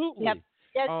 absolutely. Yep.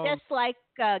 Just like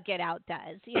Get Out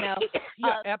does, Yeah,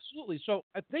 absolutely. So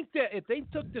I think that if they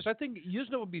took this, I think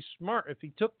Yuzna would be smart if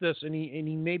he took this and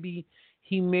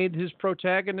he made his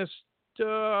protagonist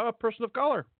a person of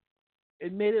color.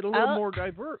 It made it a little more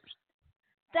diverse.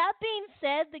 That being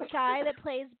said, the guy that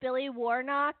plays Billy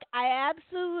Warnock, I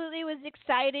absolutely was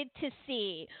excited to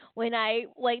see when I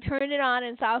turned it on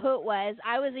and saw who it was.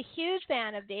 I was a huge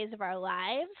fan of Days of Our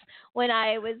Lives when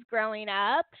I was growing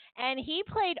up, and he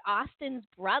played Austin's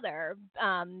brother,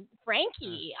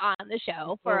 Frankie, on the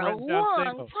show for a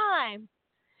long time.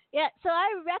 Yeah, so I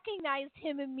recognized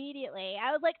him immediately.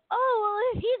 I was like, oh, well,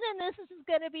 if he's in this, this is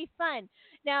going to be fun.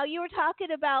 Now, you were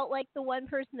talking about, like, the one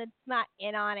person that's not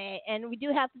in on it, and we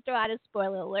do have to throw out a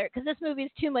spoiler alert, because this movie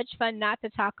is too much fun not to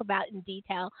talk about in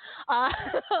detail.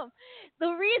 The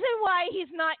reason why he's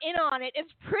not in on it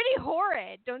is pretty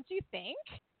horrid, don't you think?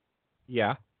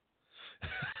 Yeah.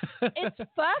 It's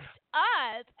fucked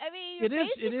up. I mean,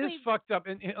 it is fucked up.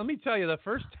 And let me tell you, the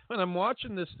first time when I'm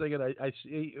watching this thing, and I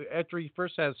see after he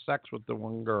first has sex with the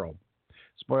one girl.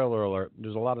 Spoiler alert: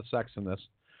 there's a lot of sex in this.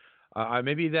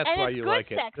 Maybe that's why you like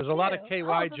it. There's a lot of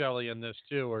KY jelly in this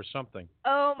too, or something.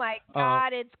 Oh my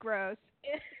God, it's gross.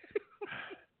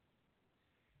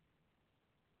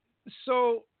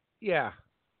 So yeah.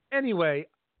 Anyway.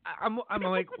 I'm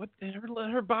like, what?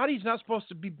 Her body's not supposed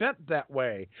to be bent that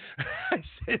way. I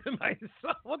say to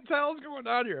myself, what the hell's going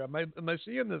on here? Am I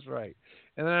seeing this right?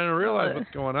 And then I realize what's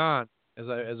going on as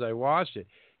I watched it.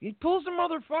 He pulls the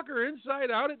motherfucker inside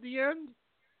out at the end.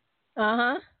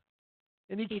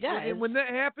 And he does. And when that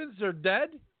happens, they're dead.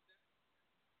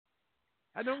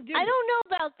 I don't know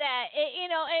about that.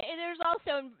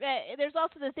 There's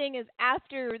also the thing is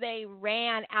after they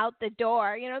ran out the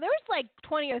door, there was like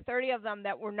 20 or 30 of them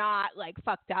that were not like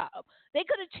fucked up. They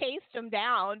could have chased them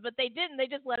down, but they didn't. They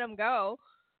just let them go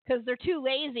because they're too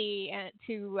lazy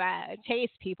to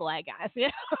chase people, I guess.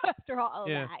 After all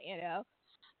that,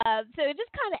 so it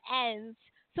just kind of ends.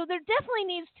 So there definitely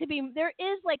needs to be. There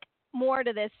is like more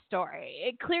to this story.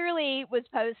 It clearly was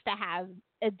supposed to have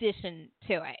addition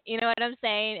to it. You know what I'm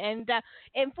saying? And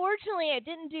unfortunately, it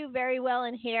didn't do very well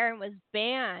in here and was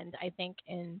banned, I think,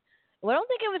 I don't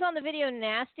think it was on the video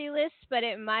nasty list, but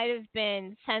it might have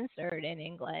been censored in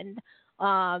England.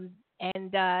 And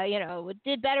it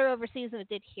did better overseas than it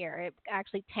did here. It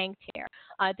actually tanked here.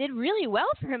 It did really well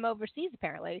for him overseas,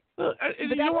 apparently. But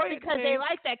that was because they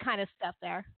like that kind of stuff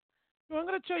there. Well, I'm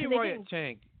going to tell you why it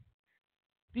tanked.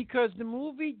 Because the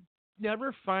movie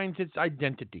never finds its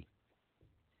identity.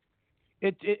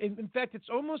 In fact, it's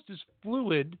almost as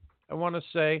fluid, I want to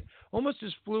say, almost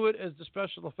as fluid as the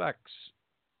special effects.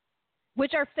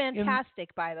 Which are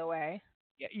fantastic, by the way.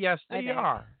 Yes, they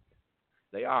are.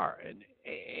 They are.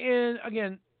 And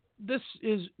again, this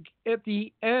is at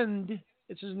the end.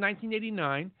 This is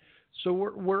 1989, so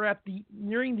we're at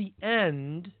nearing the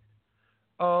end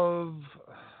of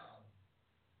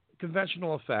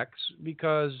conventional effects,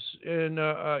 because in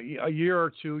a year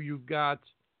or two you've got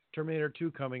Terminator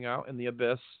 2 coming out in the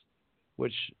Abyss,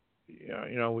 which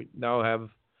we now have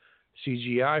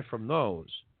CGI from those.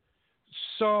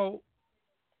 So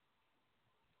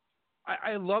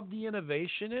I love the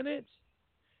innovation in it.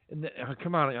 And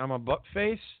come on, I'm a butt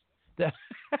face.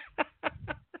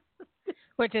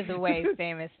 Which is a way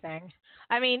famous thing.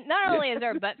 I mean, not only is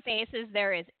there butt faces,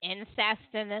 there is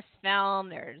incest in this film.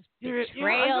 There's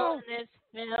betrayal in this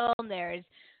film.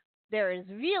 There is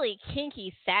really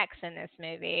kinky sex in this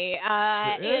movie.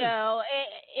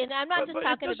 And I'm not just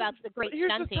talking about the great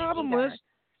stunting. Here's the problem, Liz.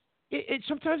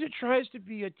 Sometimes it tries to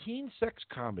be a teen sex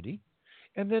comedy,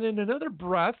 and then in another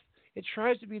breath, it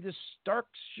tries to be this stark,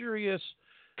 serious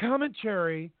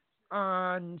commentary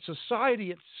on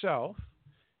society itself,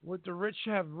 with the rich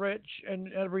have rich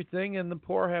and everything, and the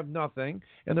poor have nothing,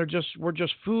 and we're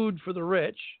just food for the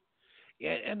rich.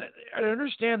 And I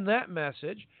understand that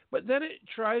message, but then it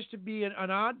tries to be an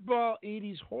oddball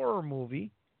 80s horror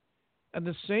movie in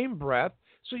the same breath.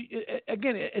 So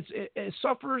again, it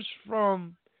suffers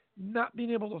from not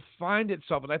being able to find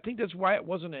itself, and I think that's why it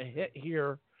wasn't a hit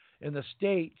here in the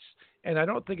States. And I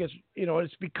don't think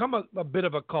it's become a bit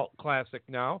of a cult classic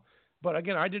now. But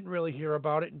again, I didn't really hear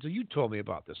about it until you told me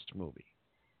about this movie.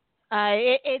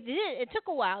 It took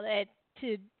a while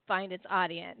to find its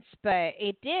audience, but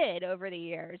it did over the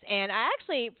years. And I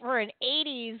actually, for an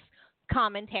 80s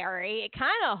commentary, it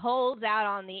kind of holds out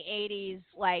on the 80s,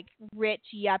 like,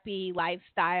 rich, yuppie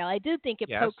lifestyle. I do think it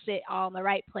pokes it all in the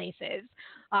right places.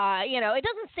 It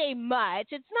doesn't say much.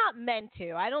 It's not meant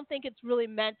to. I don't think it's really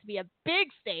meant to be a big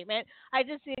statement. I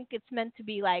just think it's meant to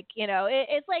be like,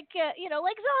 it's like,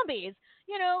 like zombies.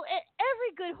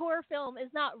 Every good horror film is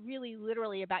not really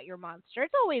literally about your monster.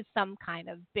 It's always some kind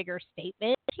of bigger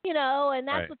statement, and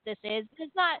that's what this is.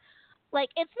 It's not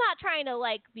trying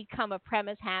to become a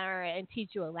premise hammer and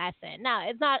teach you a lesson. No,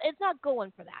 it's not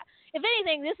going for that. If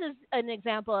anything, this is an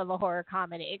example of a horror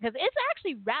comedy because it's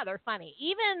actually rather funny.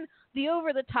 Even the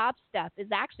over-the-top stuff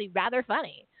is actually rather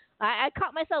funny. I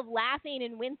caught myself laughing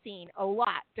and wincing a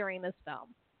lot during this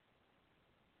film.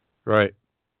 Right.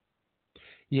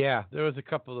 Yeah, there was a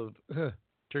couple of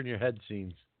turn your head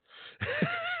scenes.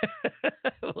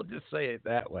 We'll just say it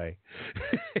that way.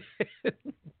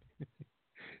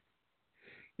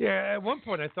 Yeah, at one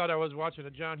point I thought I was watching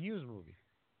a John Hughes movie.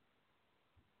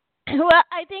 Well,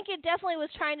 I think it definitely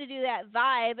was trying to do that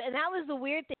vibe, and that was the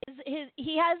weird thing.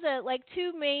 He has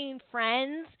two main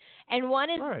friends, and one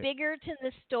is bigger to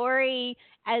the story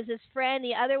as his friend.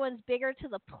 The other one's bigger to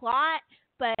the plot,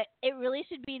 but it really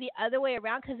should be the other way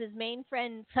around because his main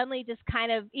friend suddenly just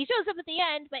he shows up at the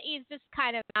end, but he's just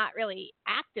kind of not really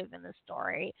active in the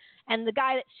story. And the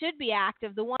guy that should be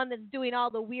active, the one that's doing all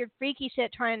the weird freaky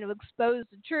shit trying to expose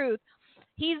the truth,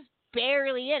 he's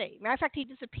barely in it. Matter of fact, he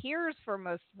disappears for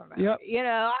most of the movie. Yep.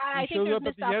 I think there's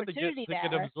missed opportunity there. To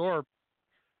get absorbed.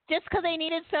 Just because they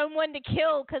needed someone to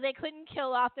kill because they couldn't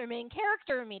kill off their main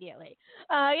character immediately.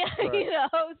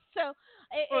 So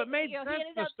it made sense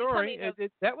in the story.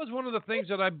 That was one of the things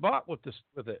that I bought with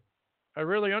it. I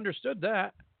really understood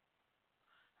that.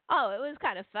 Oh, it was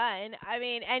kind of fun. I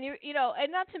mean, and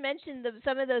and not to mention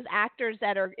some of those actors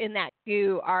that are in that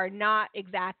goo are not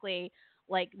exactly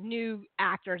like new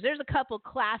actors. There's a couple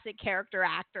classic character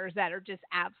actors that are just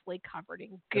absolutely covered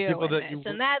in goo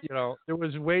in this. There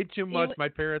was way too much My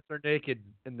Parents Are Naked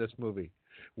in this movie.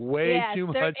 Way too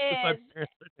much My Parents Are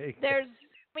Naked.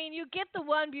 You get the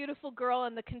one beautiful girl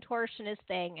and the contortionist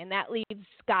thing, and that leaves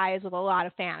guys with a lot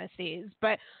of fantasies.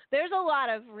 But there's a lot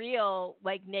of real,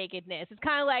 nakedness. It's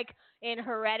kind of like in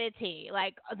Heredity.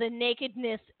 The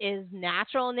nakedness is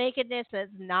natural nakedness that's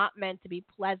not meant to be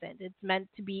pleasant. It's meant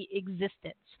to be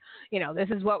existence. This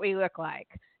is what we look like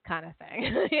kind of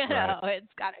thing.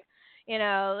 It's got to...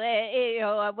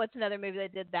 what's another movie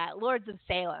that did that? Lords of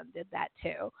Salem did that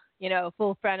too.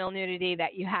 Full frontal nudity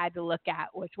that you had to look at,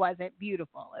 which wasn't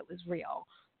beautiful. It was real,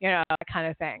 that kind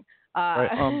of thing.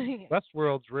 Right.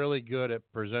 Westworld's really good at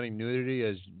presenting nudity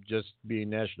as just being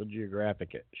National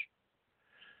Geographic-ish.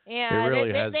 Yeah, it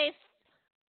really they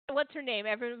what's her name?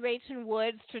 Evan Rachel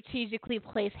Wood strategically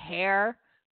place hair.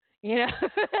 You know,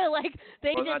 like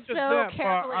they just so that,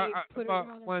 carefully put it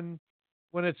on.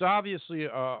 When it's obviously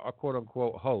a quote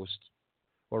unquote host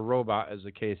or robot, as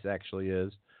the case actually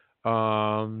is,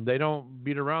 they don't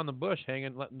beat around the bush,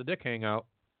 letting the dick hang out.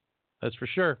 That's for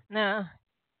sure. No.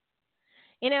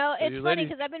 You know, So it's funny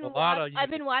because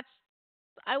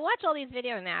I watch all these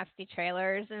video nasty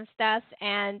trailers and stuff,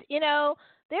 and you know,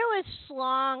 there was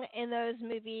schlong in those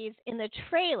movies in the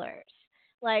trailers.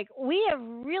 Like, we have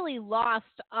really lost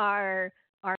our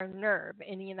nerve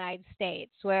in the United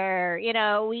States, where you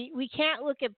know we can't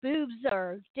look at boobs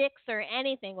or dicks or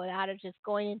anything without it just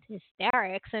going into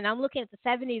hysterics. And I'm looking at the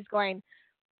 70s, going,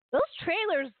 those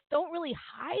trailers don't really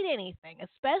hide anything,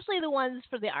 especially the ones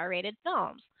for the R-rated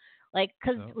films. Like,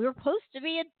 because we were supposed to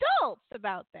be adults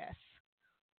about this.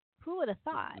 Who would have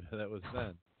thought? That was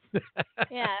then.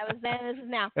 Yeah, it was then. This is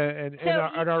now.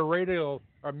 And our radio,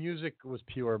 our music was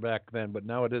pure back then, but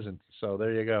now it isn't. So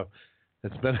there you go.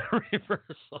 It's been a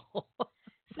reversal.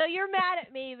 So you're mad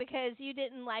at me because you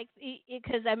didn't like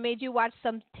because I made you watch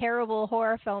some terrible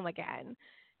horror film again,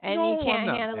 and you can't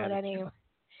handle it anymore.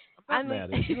 I'm not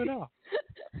mad at you at all.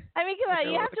 I mean, come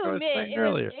on, you have to admit,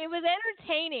 it was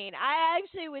entertaining. I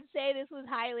actually would say this was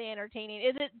highly entertaining.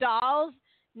 Is it Dolls?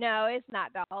 No, it's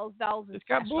not Dolls. Dolls is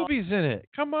got boobies in it.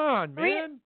 Come on,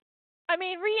 man.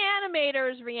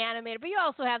 Reanimator, but you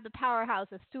also have the powerhouse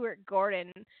of Stuart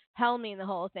Gordon helming the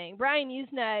whole thing. Brian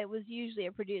Yuzna was usually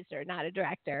a producer, not a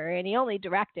director, and he only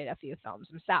directed a few films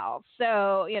himself.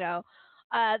 So, you know,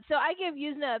 so I give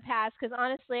Yuzna a pass because,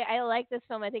 honestly, I like this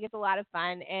film. I think it's a lot of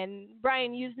fun. And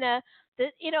Brian Yuzna,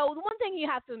 the one thing you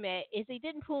have to admit is he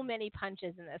didn't pull many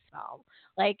punches in this film.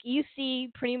 Like, you see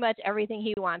pretty much everything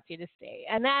he wants you to see.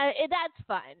 And that's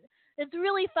fun. It's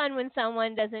really fun when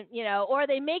someone doesn't, you know, or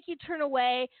they make you turn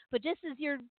away, but just as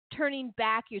you're turning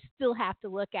back, you still have to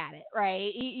look at it,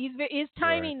 right? His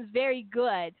timing is very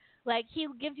good. Like, he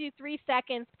gives you 3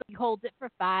 seconds, but he holds it for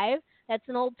 5. That's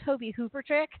an old Toby Hooper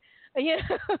trick. You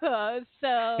know,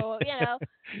 so, you know.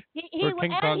 Or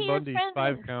King Kong Bundy's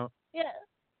 5 count. Yeah.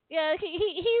 Yeah,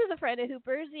 he was a friend of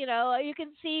Hooper's. You know, you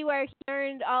can see where he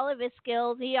learned all of his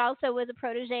skills. He also was a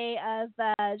protege of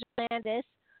John Landis.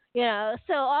 You know,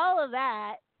 so all of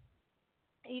that,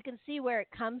 you can see where it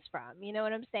comes from. You know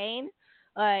what I'm saying?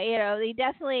 You know, he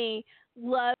definitely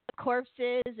loved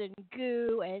corpses and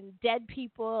goo and dead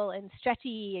people and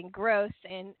stretchy and gross.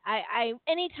 And I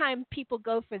anytime people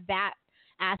go for that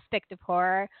aspect of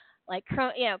horror, like,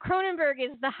 you know, Cronenberg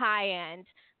is the high end.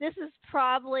 This is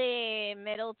probably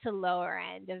middle to lower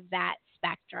end of that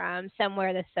spectrum.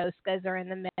 Somewhere the Soskas are in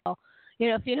the middle. You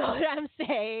know, if you know what I'm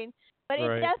saying. But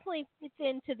it definitely fits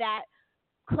into that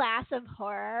class of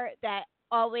horror that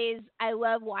I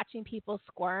love watching people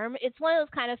squirm. It's one of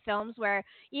those kind of films where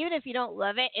even if you don't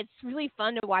love it, it's really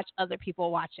fun to watch other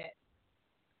people watch it.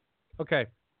 Okay.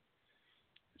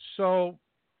 So,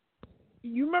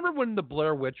 you remember when the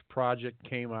Blair Witch Project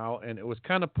came out and it was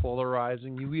kind of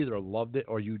polarizing? You either loved it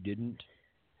or you didn't.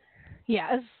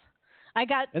 Yes. I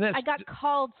got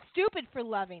called stupid for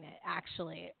loving it,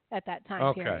 actually, at that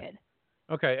time period.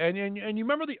 Okay, and you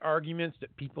remember the arguments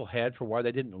that people had for why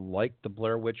they didn't like the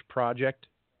Blair Witch Project?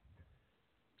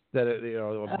 That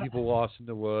people lost in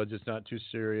the woods, it's not too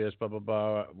serious, blah blah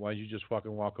blah. Why don't you just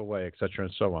fucking walk away, etc.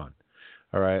 and so on.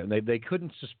 All right, and they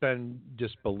couldn't suspend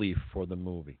disbelief for the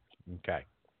movie. Okay.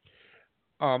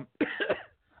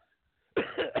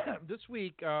 This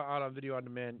week out on Video on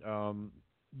Demand,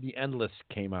 The Endless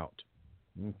came out.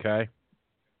 Okay,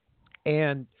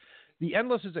 and The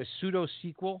Endless is a pseudo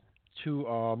sequel to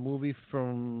a movie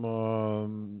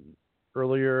from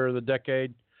earlier in the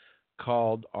decade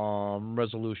called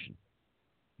Resolution.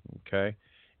 Okay.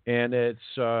 And it's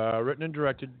written and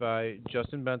directed by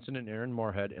Justin Benson and Aaron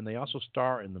Moorhead, and they also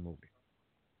star in the movie.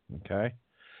 Okay.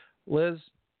 Liz,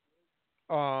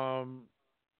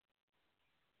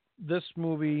 this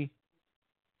movie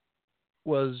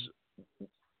was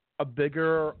a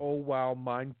bigger oh wow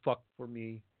mindfuck for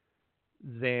me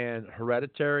than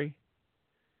Hereditary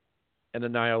and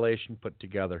Annihilation put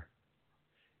together.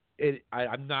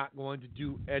 I'm not going to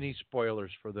do any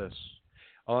spoilers for this.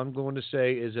 All I'm going to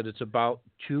say is that it's about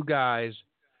 2 guys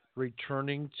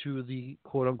returning to the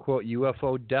quote-unquote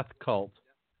UFO death cult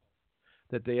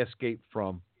that they escaped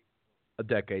from a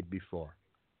decade before.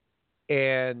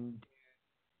 And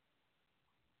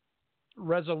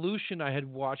Resolution I had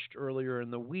watched earlier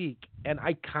in the week, and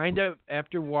I kind of,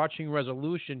 after watching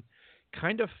Resolution,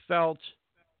 kind of felt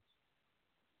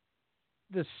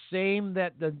the same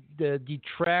that the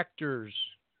detractors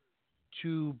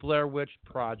to Blair Witch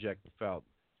Project felt.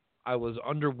 I was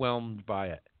underwhelmed by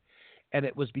it. And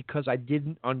it was because I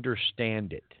didn't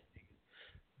understand it.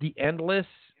 The Endless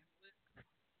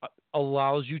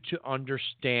allows you to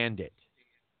understand it.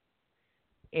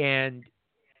 And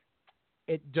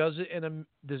it does it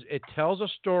it tells a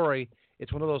story.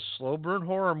 It's one of those slow burn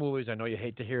horror movies. I know you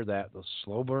hate to hear that. Those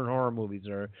slow burn horror movies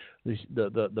are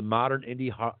the modern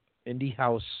indie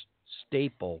house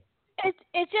staple.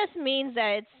 It just means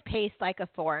that it's paced like a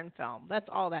foreign film. That's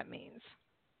all that means.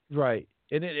 Right,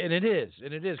 and it is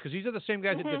because these are the same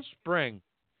guys that did Spring,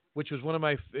 which was one of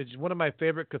my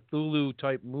favorite Cthulhu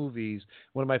type movies,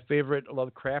 one of my favorite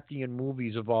Lovecraftian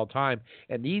movies of all time.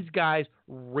 And these guys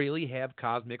really have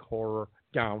cosmic horror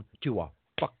down to a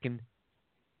fucking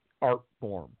art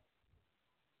form.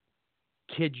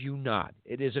 Kid you not,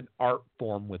 it is an art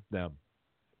form with them.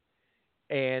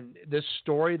 And this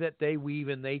story that they weave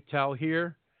and they tell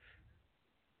here,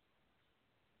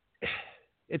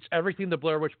 it's everything the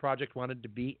Blair Witch Project wanted to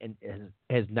be and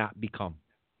has not become.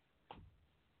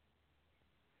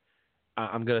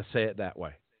 I'm going to say it that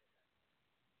way.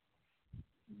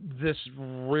 This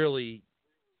really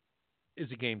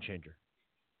is a game changer.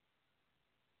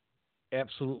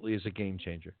 Absolutely is a game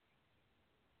changer.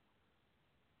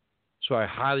 So I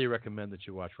highly recommend that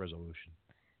you watch Resolution.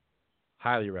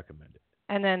 Highly recommend it.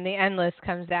 And then The Endless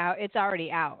comes out. It's already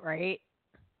out, right?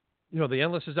 The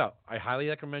Endless is out. I highly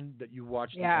recommend that you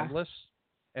watch The Endless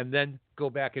and then go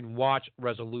back and watch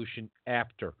Resolution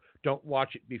after. Don't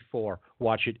watch it before.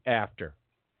 Watch it after.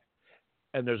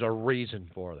 And there's a reason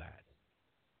for that.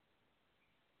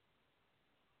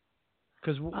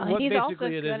 Because what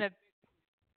basically it is...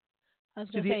 I was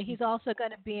going to say, he's also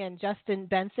going to be in... Justin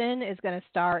Benson is going to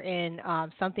star in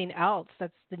something else.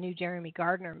 That's the new Jeremy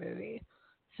Gardner movie.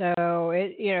 So,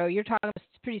 you're talking about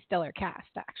a pretty stellar cast,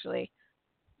 actually.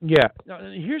 Yeah. Now,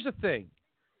 here's the thing.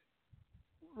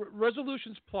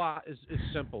 Resolution's plot is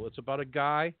simple. It's about a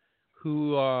guy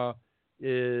who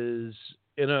is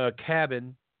in a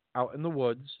cabin out in the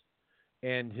woods,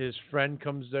 and his friend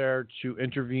comes there to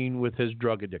intervene with his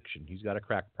drug addiction. He's got a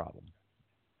crack problem.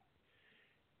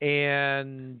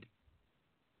 And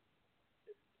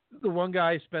the one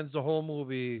guy spends the whole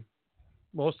movie,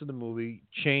 most of the movie,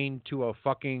 chained to a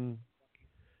fucking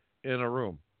in a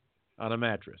room on a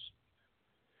mattress.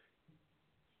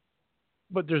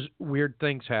 But there's weird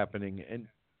things happening. And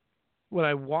when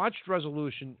I watched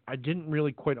Resolution, I didn't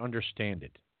really quite understand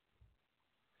it.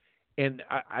 And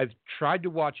I've tried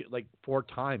to watch it like 4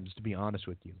 times, to be honest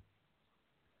with you.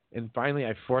 And finally,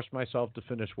 I forced myself to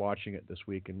finish watching it this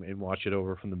week and watch it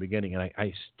over from the beginning. And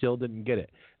I still didn't get it.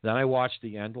 Then I watched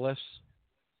The Endless,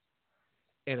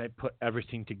 and I put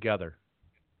everything together.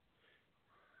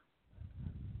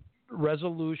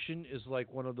 Resolution is like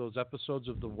one of those episodes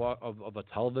of a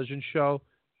television show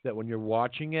that when you're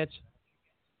watching it,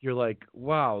 you're like,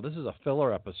 wow, this is a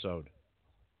filler episode.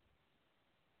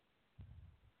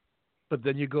 But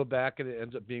then you go back and it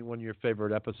ends up being one of your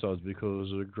favorite episodes because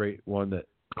it was a great one that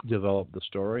developed the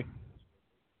story.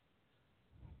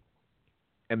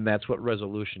 And that's what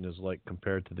Resolution is like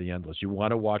compared to The Endless. You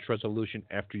want to watch Resolution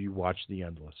after you watch The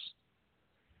Endless.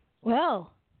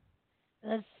 Well,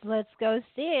 let's go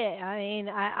see it. I mean,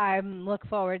 I'm look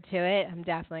forward to it. I'm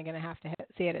definitely going to have to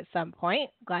see it at some point.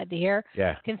 Glad to hear.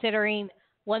 Yeah. Considering,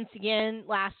 once again,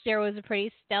 last year was a pretty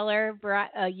stellar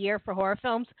year for horror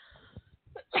films.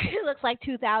 It looks like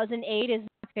 2008 is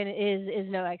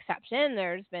no exception.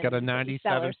 There's been got a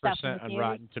 97% on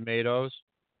Rotten Tomatoes.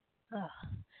 Ugh.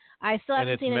 I still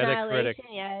haven't seen Metacritic Annihilation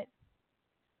yet.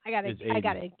 I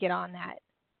gotta get on that.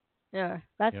 Yeah,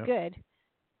 that's good.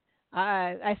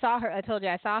 I told you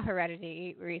I saw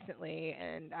Heredity recently,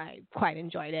 and I quite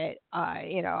enjoyed it.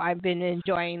 I've been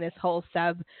enjoying this whole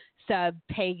sub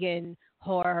pagan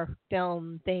horror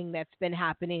film thing that's been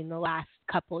happening the last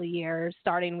couple of years,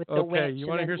 starting with The Witch. You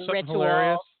want to hear something Ritual.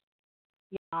 hilarious?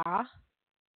 Yeah.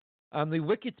 On the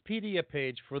Wikipedia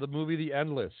page for the movie The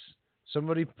Endless,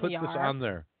 somebody put this on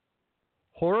there.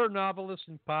 Horror novelist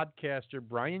and podcaster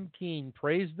Brian Keene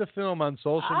praised the film on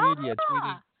social media,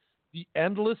 tweeting, "The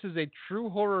Endless is a true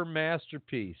horror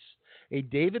masterpiece. A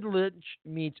David Lynch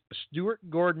meets Stuart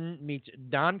Gordon meets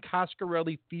Don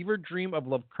Coscarelli fever dream of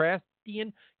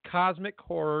Lovecraftian cosmic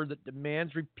horror that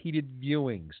demands repeated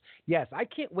viewings." Yes, I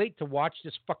can't wait to watch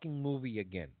this fucking movie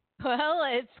again. Well,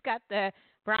 it's got the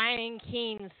Brian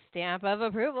Keene stamp of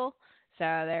approval. So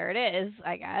there it is,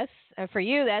 I guess. And for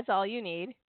you, that's all you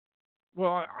need.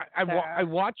 Well, I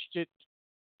watched it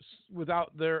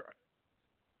without their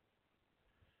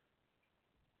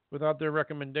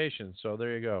recommendations, so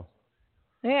there you go.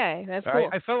 Yeah, that's cool.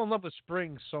 I fell in love with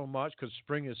Spring so much because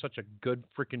Spring is such a good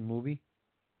freaking movie.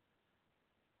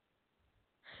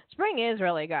 Spring is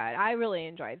really good. I really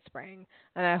enjoyed Spring,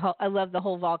 and I love the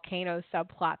whole volcano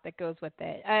subplot that goes with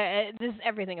it. Just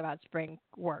everything about Spring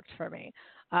worked for me.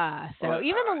 Even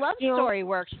the love story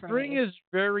works for me. Spring is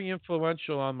very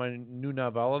influential on my new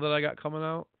novella that I got coming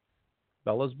out,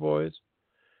 Bella's Boys,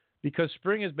 because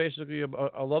Spring is basically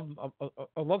a love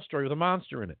story with a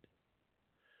monster in it,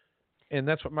 and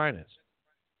that's what mine is.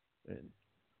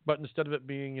 But instead of it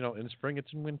being in spring,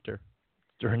 it's in winter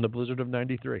during the blizzard of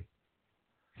 '93.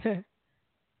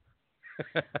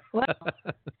 Well,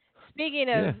 speaking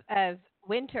of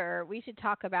winter, we should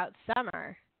talk about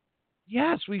summer.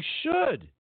 Yes, we should.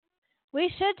 We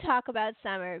should talk about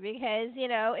summer because,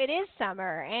 it is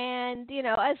summer. And,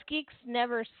 us geeks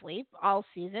never sleep all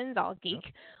seasons, all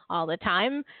geek, all the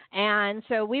time. And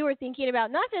so we were thinking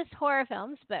about not just horror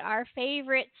films, but our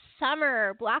favorite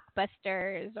summer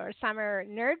blockbusters or summer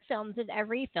nerd films that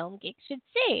every film geek should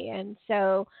see. And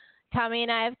so Tommy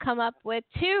and I have come up with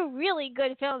two really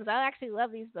good films. I actually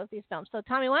love both these films. So,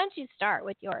 Tommy, why don't you start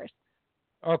with yours?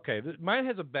 Okay. Mine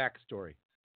has a backstory.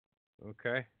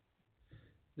 Okay.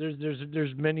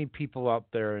 There's many people out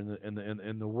there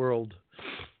in the world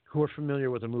who are familiar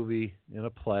with a movie and a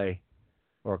play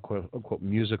or a quote unquote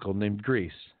musical named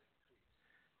Grease.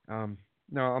 No,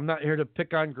 I'm not here to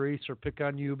pick on Grease or pick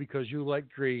on you because you like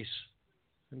Grease.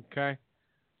 Okay.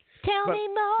 Tell me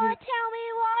more. Like,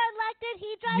 did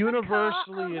he drive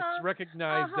universally, a car? it's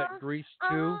recognized that Grease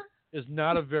 2 is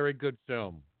not a very good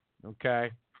film.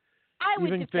 Okay.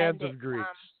 Even fans of Grease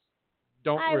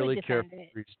don't really care for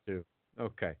Grease 2.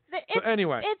 Okay. So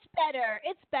anyway, it's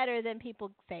better than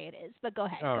people say it is. But go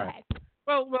ahead. All go right. ahead.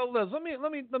 Well, Liz, let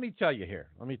me tell you here.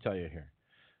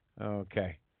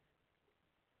 Okay.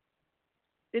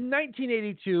 In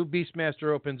 1982,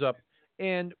 Beastmaster opens up,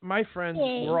 and my friends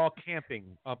were all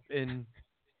camping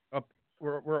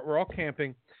we're all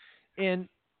camping, and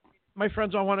my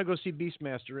friends all want to go see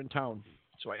Beastmaster in town.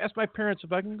 So I asked my parents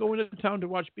if I can go into town to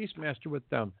watch Beastmaster with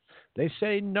them. They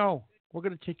say no. We're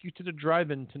going to take you to the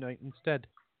drive-in tonight instead.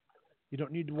 You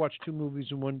don't need to watch two movies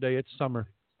in one day. It's summer.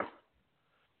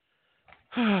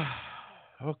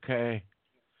 Okay.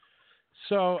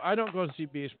 So I don't go see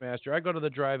Beastmaster. I go to the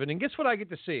drive-in, and guess what I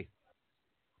get to see?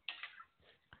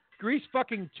 Grease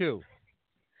fucking 2.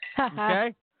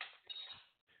 Okay?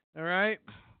 All right?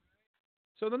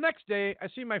 So the next day, I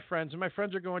see my friends, and my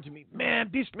friends are going to me, man,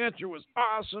 Beastmaster was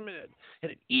awesome. It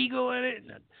had an eagle in it,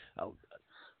 and a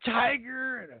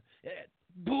tiger, and it had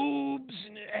boobs,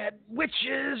 and it had witches,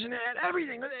 and it had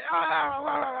everything.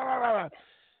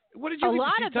 What did you get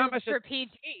to see, Tom? boobs for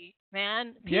PG,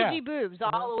 man. PG boobs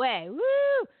all the way.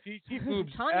 Woo! PG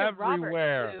boobs Tanya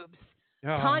everywhere.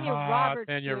 Roberts boobs.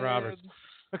 Tanya Roberts.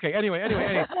 Okay, anyway,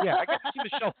 yeah, I got to see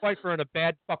Michelle Pfeiffer in a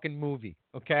bad fucking movie,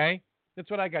 okay?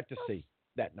 That's what I got to see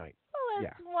that night. Well,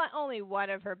 that's only one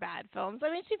of her bad films.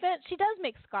 I mean, she does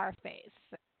make Scarface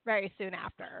very soon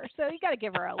after, so you got to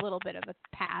give her a little bit of a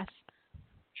pass.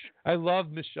 I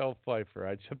love Michelle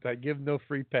Pfeiffer. I give no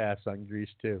free pass on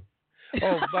Grease 2.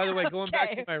 Oh, by the way, going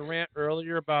back to my rant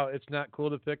earlier about it's not cool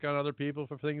to pick on other people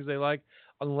for things they like,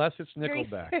 unless it's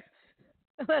Nickelback.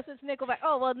 Unless it's Nickelback.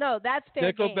 Oh, well, no, that's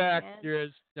fair game. Nickelback,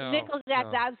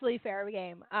 Nickelback's absolutely fair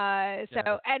game. And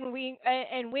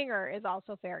Winger is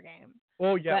also fair game.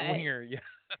 Oh, yeah, Winger, yeah.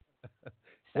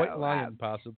 White Lion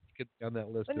possibly could be on that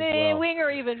list as well.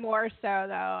 Winger even more so,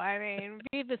 though. I mean,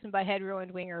 Beavis and Butthead ruined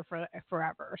Winger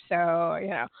forever. So,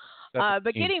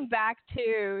 but getting back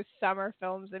to summer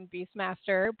films and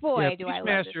Beastmaster, boy, do I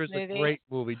love this movie. Beastmaster is a great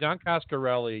movie. Don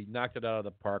Coscarelli knocked it out of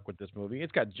the park with this movie.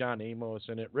 It's got John Amos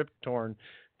in it, Rip Torn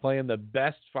playing the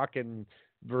best fucking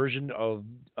version of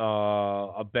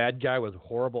a bad guy with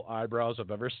horrible eyebrows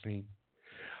I've ever seen.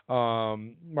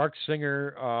 Mark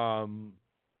Singer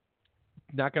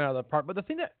knocking out of the park. But the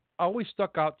thing that always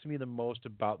stuck out to me the most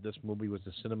about this movie was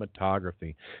the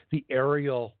cinematography, the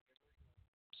aerial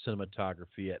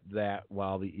cinematography at that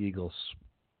while the eagle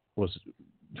was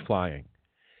flying.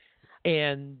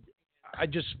 And I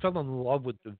just fell in love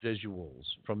with the visuals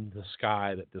from the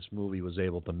sky that this movie was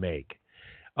able to make.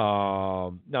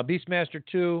 Now, Beastmaster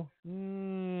 2,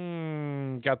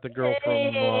 got the girl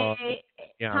from...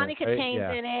 Connie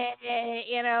Katane's in it,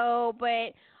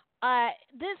 but...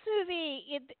 this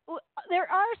movie, there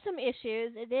are some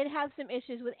issues. It did have some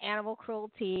issues with animal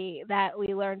cruelty that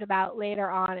we learned about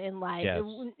later on in life. Yes.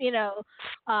 So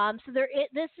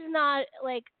this is not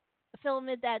like a film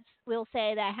we'll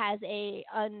say that has a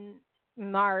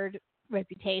unmarred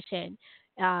reputation.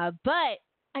 But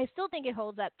I still think it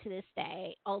holds up to this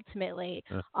day. Ultimately,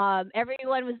 Yeah.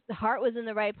 everyone's heart was in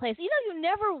the right place. You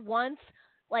never once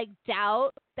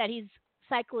doubt that he's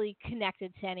psychically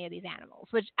connected to any of these animals,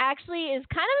 which actually is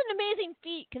kind of an amazing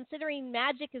feat considering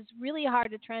magic is really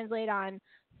hard to translate on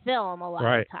film a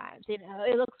lot of times.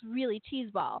 It looks really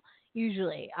cheeseball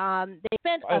usually. They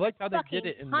spent I like how they fucking did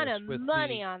it in ton this of with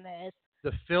money on this.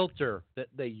 The filter that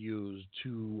they used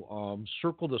to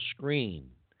circle the screen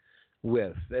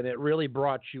with, and it really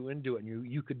brought you into it.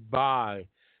 And you could buy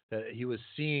that he was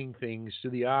seeing things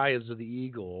through the eyes of the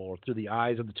eagle, or through the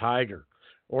eyes of the tiger,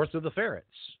 or through the ferrets,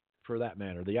 for that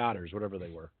matter, the otters, whatever they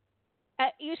were.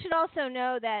 You should also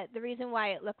know that the reason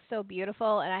why it looks so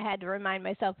beautiful, and I had to remind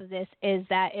myself of this, is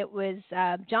that it was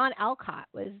John Alcott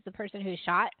was the person who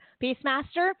shot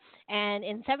Beastmaster, and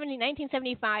in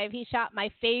 1975 he shot my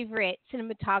favorite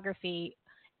cinematography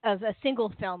of a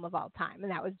single film of all time,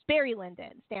 and that was Barry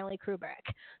Lyndon, Stanley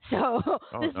Kubrick. So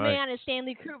this man is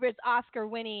Stanley Kubrick's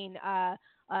Oscar-winning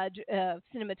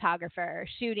cinematographer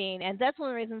shooting, and that's one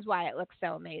of the reasons why it looks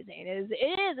so amazing. And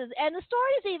the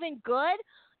story is even good.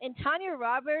 And Tanya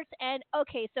Roberts, and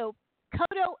okay, so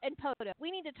Kodo and Podo. We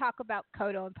need to talk about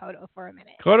Kodo and Podo for a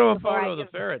minute. Kodo and Podo, the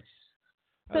ferrets.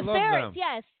 The ferrets,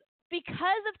 yes.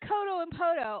 Because of Kodo and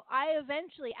Podo, I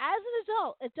eventually, as an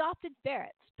adult, adopted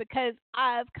ferrets because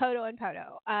of Kodo and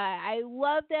Podo. I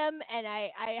love them, and I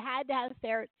had to have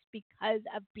ferrets because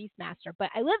of Beastmaster. But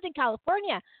I lived in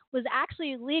California, was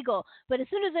actually legal. But as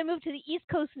soon as I moved to the East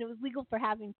Coast and it was legal for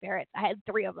having ferrets, I had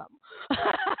 3 of them.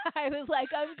 I was like,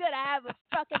 I'm good. I have a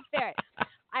fucking ferret.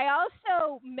 I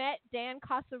also met Dan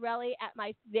Coscarelli at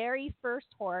my very first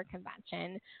horror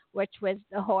convention, which was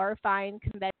the Horrifying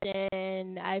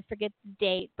convention. I forget the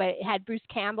date, but it had Bruce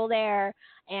Campbell there,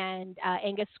 and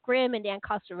Angus Scrimm and Dan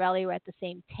Coscarelli were at the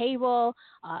same table.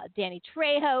 Danny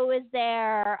Trejo was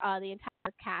there. The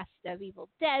entire cast of Evil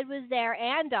Dead was there,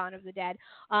 and Dawn of the Dead.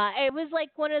 It was like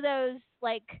one of those,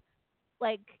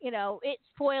 it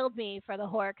spoiled me for the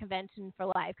horror convention for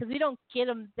life because we don't get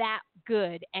them that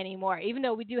good anymore. Even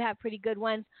though we do have pretty good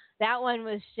ones, that one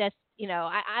was just,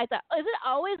 I thought, is it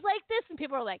always like this? And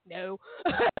people are like, no,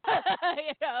 it's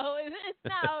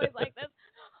not always like this.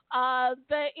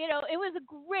 But it was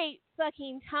a great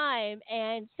fucking time.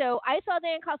 And so I saw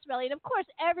Dan Coscarelli, and of course,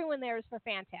 everyone there is for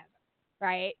Phantasm,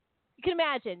 right? You can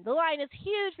imagine the line is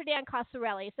huge for Dan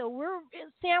Coscarelli. So we're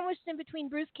sandwiched in between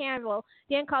Bruce Campbell,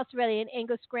 Dan Coscarelli, and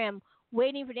Angus Scrimm,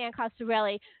 waiting for Dan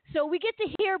Coscarelli. So we get to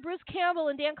hear Bruce Campbell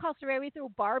and Dan Coscarelli throw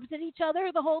barbs at each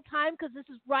other the whole time because this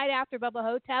is right after Bubba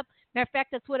Hotep. Matter of fact,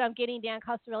 that's what I'm getting Dan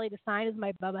Coscarelli to sign as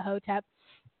my Bubba Hotep.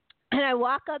 And I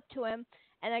walk up to him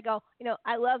and I go,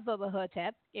 I love Bubba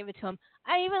Hotep. Gave it to him.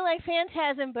 I even like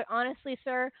Phantasm, but honestly,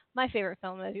 sir, my favorite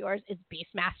film of yours is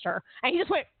Beastmaster. And he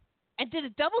just went and did a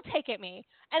double take at me.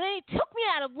 And then he took me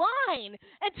out of line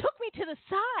and took me to the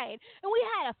side. And we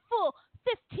had a full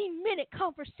 15-minute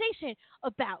conversation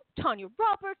about Tanya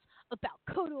Roberts, about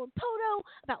Kodo and Podo,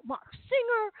 about Mark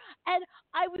Singer. And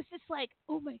I was just like,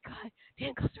 oh, my God,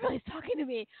 Dan Coscarelli's talking to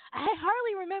me. I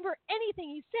hardly remember anything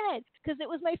he said because it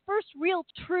was my first real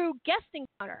true guest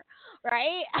encounter,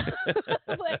 right?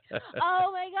 But,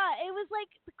 oh, my God, it was like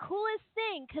the coolest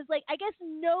thing because, I guess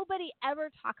nobody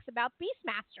ever talks about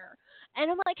Beastmaster.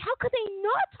 And I'm like, how could they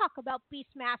not talk about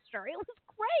Beastmaster? It was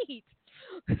great.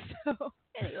 So,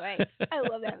 anyway, I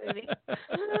love that movie.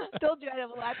 Told you I have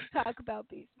a lot to talk about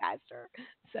Beastmaster.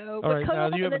 So, all right,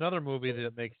 now you have another movie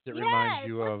that reminds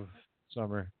you of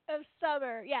summer. Of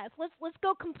summer, yes. Let's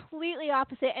go completely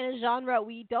opposite in a genre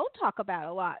we don't talk about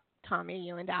a lot, Tommy,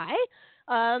 you and I.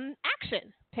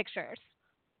 Action pictures.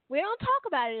 We don't talk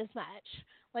about it as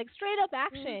much, straight up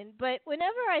action. But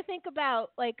whenever I think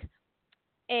about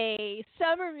a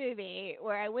summer movie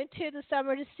where I went to the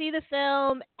summer to see the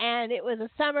film and it was a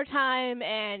summertime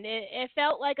and it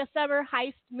felt like a summer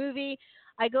heist movie,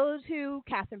 I go to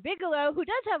Catherine Bigelow, who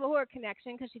does have a horror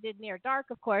connection because she did Near Dark,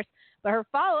 of course, but her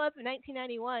follow-up in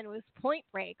 1991 was Point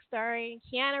Break, starring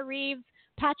Keanu Reeves,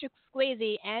 Patrick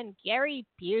Swayze, and Gary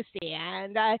Busey.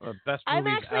 And best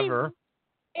movies ever.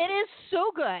 It is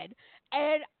so good.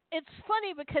 And it's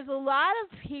funny because a lot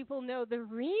of people know the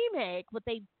remake, but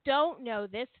they don't know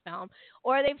this film,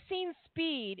 or they've seen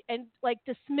Speed and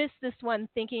dismiss this one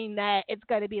thinking that it's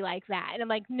going to be like that. And I'm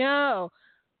like, no,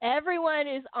 everyone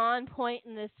is on point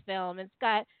in this film. It's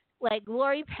got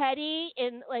Lori Petty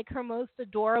in her most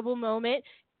adorable moment,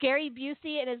 Gary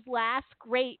Busey in his last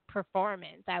great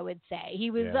performance, I would say. He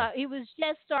was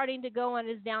just starting to go on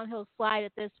his downhill slide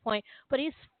at this point, but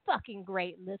he's fucking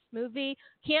great in this movie.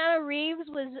 Keanu Reeves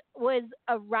was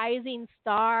a rising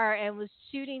star and was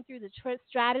shooting through the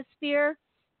stratosphere.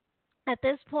 at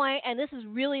this point, and this is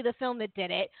really the film that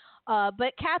did it.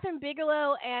 But Catherine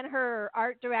Bigelow and her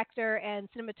art director and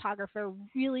cinematographer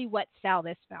really what sell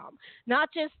this film. Not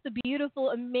just the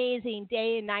beautiful, amazing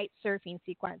day and night surfing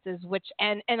sequences, which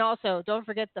and also don't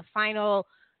forget the final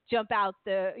jump out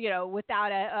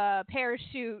without a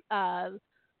parachute. And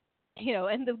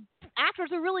the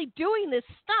actors are really doing this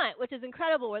stunt, which is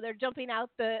incredible, where they're jumping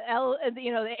out the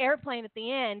airplane at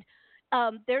the end.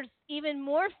 There's even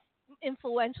more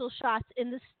influential shots in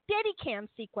the Steadicam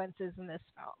sequences in this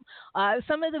film.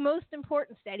 Some of the most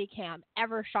important Steadicam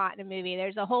ever shot in a movie.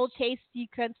 There's a whole chase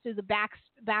sequence through the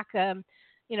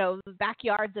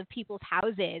backyards of people's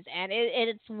houses, and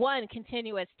it's one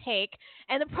continuous take.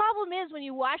 And the problem is, when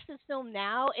you watch this film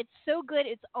now, it's so good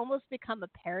it's almost become a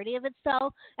parody of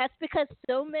itself. That's because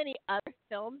so many other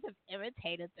films have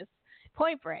imitated this.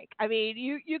 Point Break. I mean,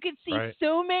 you can see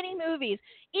so many movies,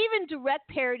 even direct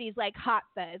parodies like Hot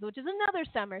Fuzz, which is another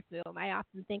summer film I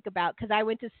often think about because I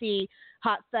went to see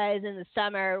Hot Fuzz in the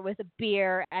summer with a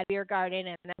beer at Beer Garden,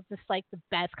 and that was just like the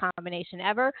best combination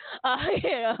ever. But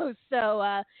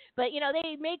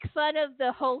they make fun of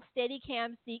the whole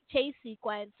Steadicam chase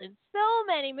sequence in so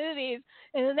many movies,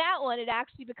 and in that one, it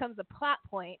actually becomes a plot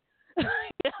point.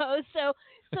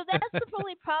 So that's the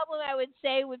only problem I would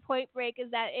say with Point Break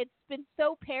is that it's been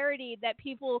so parodied that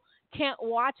people can't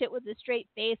watch it with a straight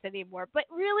face anymore. But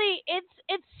really, it's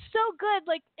so good.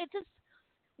 Like it's just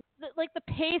like the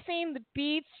pacing, the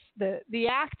beats, the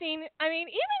acting. I mean,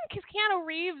 even because Keanu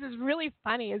Reeves is really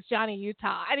funny as Johnny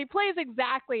Utah, and he plays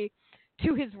exactly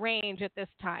to his range at this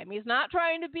time. He's not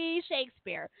trying to be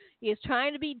Shakespeare. He is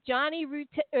trying to be Johnny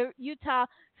Utah,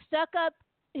 stuck up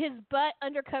his butt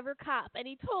undercover cop, and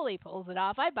he totally pulls it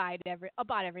off. I bought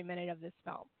every minute of this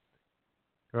film.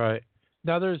 Right.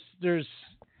 Now there's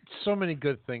so many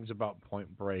good things about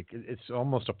Point Break. It's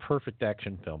almost a perfect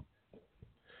action film.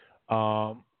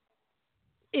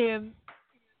 And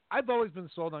I've always been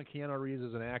sold on Keanu Reeves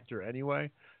as an actor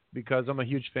anyway, because I'm a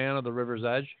huge fan of The River's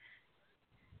Edge.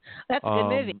 That's a good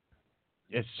movie.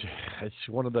 It's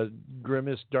one of the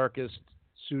grimmest, darkest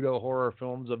pseudo horror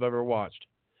films I've ever watched.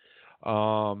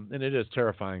 And it is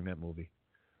terrifying, that movie.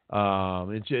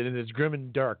 It's grim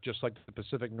and dark, just like the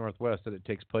Pacific Northwest that it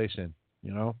takes place in,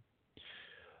 The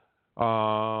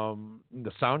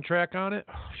soundtrack on it,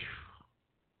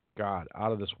 God,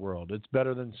 out of this world. It's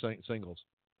better than Singles,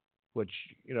 which,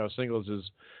 Singles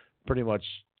is pretty much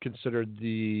considered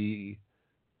the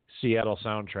Seattle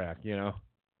soundtrack,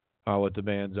 with the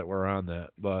bands that were on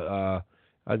that. But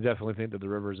I definitely think that The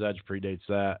River's Edge predates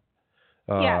that.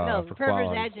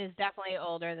 River's Edge is definitely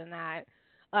older than that.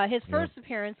 His first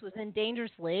appearance was in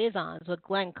Dangerous Liaisons with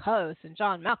Glenn Close and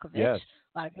John Malkovich. Yes.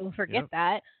 A lot of people forget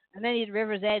that. And then he did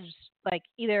River's Edge like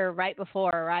either right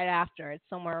before or right after. It's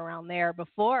somewhere around there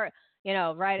before,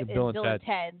 right in Bill and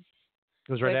Ted's.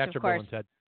 It was right after Bill and Ted.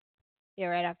 Yeah,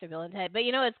 right after Bill and Ted. But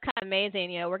it's kind of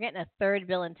amazing. We're getting a third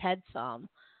Bill and Ted film.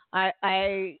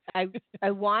 I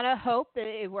want to hope that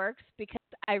it works because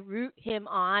I root him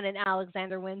on and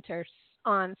Alexander Winter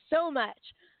on so much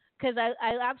because I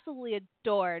absolutely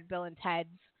adored Bill and Ted's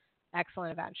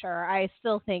Excellent Adventure. I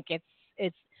still think it's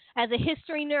as a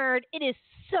history nerd, it is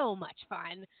so much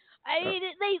fun. I mean,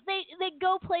 they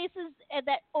go places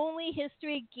that only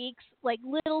history geeks, like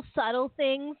little subtle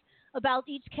things about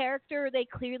each character. They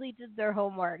clearly did their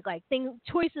homework. Like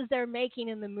choices they're making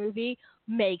in the movie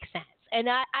make sense. And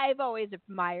I've always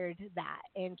admired that.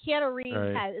 And Keanu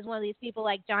Reeves is one of these people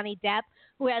like Johnny Depp,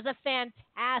 who has a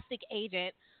fantastic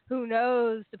agent who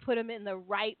knows to put him in the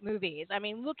right movies. I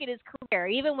mean, look at his career.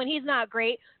 Even when he's not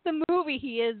great, the movie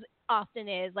he often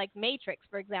is, like Matrix,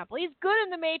 for example. He's good in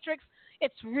The Matrix.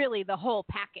 It's really the whole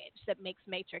package that makes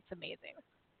Matrix amazing.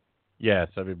 Yes,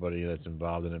 everybody that's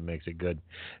involved in it makes it good.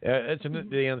 It's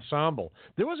the ensemble.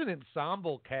 There was an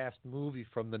ensemble cast movie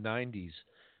from the 90s,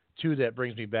 too, that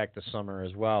brings me back to summer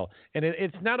as well. And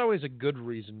it's not always a good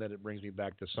reason that it brings me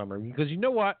back to summer, because you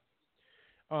know what?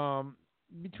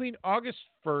 Between August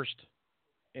 1st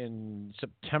and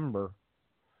September,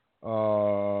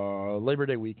 Labor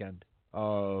Day weekend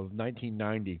of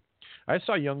 1990, I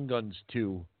saw Young Guns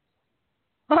 2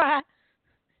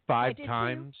 5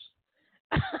 times.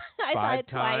 I saw it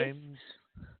twice.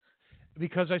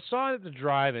 Because I saw it at the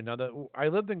drive-in. Now, I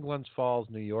lived in Glens Falls,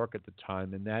 New York at the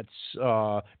time, and that's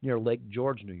near Lake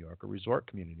George, New York, a resort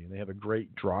community. And they have a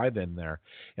great drive-in there.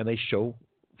 And they show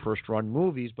first-run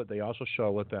movies, but they also show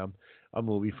with them a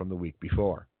movie from the week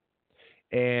before.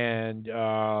 And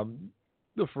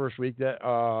the first week that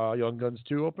Young Guns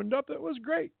 2 opened up, it was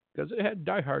great, because it had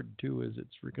Die Hard 2 as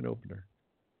its freaking opener.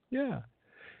 Yeah.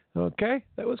 Okay,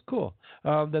 that was cool.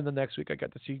 Then the next week I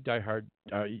got to see Die Hard,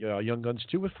 Young Guns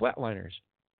 2 with Flatliners.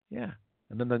 Yeah.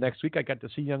 And then the next week I got to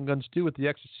see Young Guns 2 with The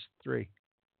Exorcist 3.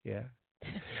 Yeah.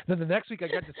 Then the next week I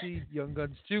got to see Young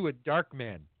Guns 2 with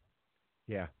Darkman.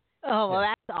 Yeah. Oh, well,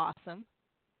 that's awesome.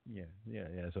 Yeah.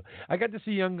 So I got to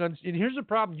see Young Guns. And here's the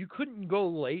problem. You couldn't go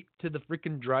late to the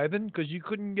freaking drive-in because you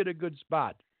couldn't get a good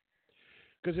spot.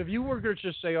 Because if you were to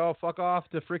just say, oh, fuck off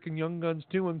to freaking Young Guns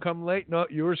 2 and come late, no,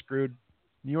 you were screwed.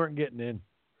 You weren't getting in.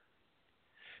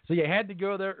 So you had to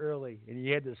go there early, and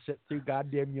you had to sit through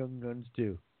goddamn Young Guns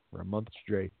 2 for a month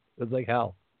straight. It was like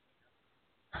hell.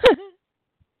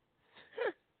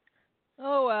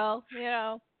 Oh, well,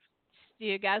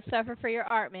 you got to suffer for your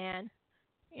art, man.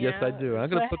 Yes, I do. I'm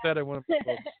going to put that in one of my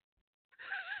books.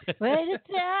 Lay it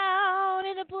down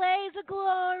in a blaze of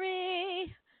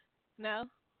glory. No?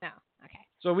 Okay.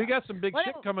 So we got some big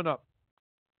shit coming up.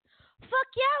 Fuck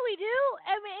yeah, we do.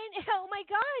 I mean, oh my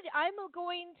God, I'm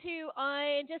going to,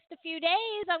 in just a few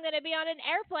days, I'm going to be on an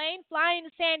airplane flying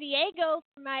to San Diego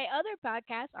for my other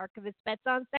podcast, Archivist Bets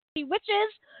on Sexy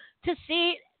Witches,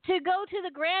 to go to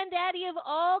the granddaddy of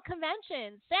all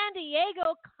conventions, San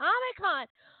Diego Comic-Con.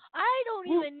 I don't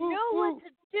even know what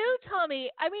to do,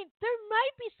 Tommy. I mean, there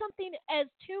might be something as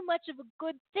too much of a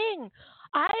good thing.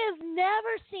 I have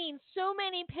never seen so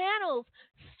many panels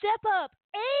step up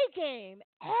a game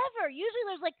ever. Usually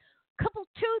there's like a couple,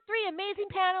 2, 3 amazing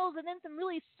panels and then some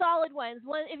really solid ones.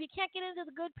 If you can't get into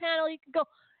the good panel, you can go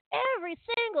every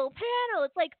single panel.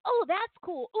 It's like, oh, that's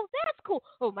cool. Oh, that's cool.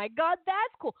 Oh, my God,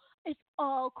 that's cool. It's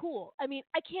all cool. I mean,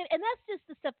 I can't, and that's just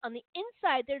the stuff on the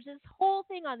inside. There's this whole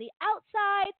thing on the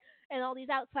outside and all these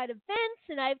outside events,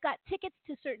 and I've got tickets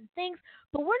to certain things,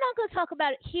 but we're not going to talk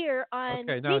about it here on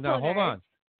Okay, now, hold on.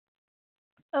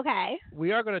 Okay.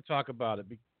 We are going to talk about it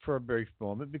for a brief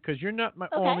moment because you're not my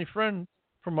only friend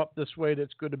from up this way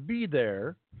that's going to be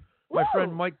there. My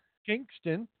friend Mike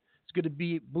Kingston is going to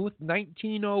be at booth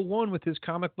 1901 with his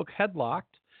comic book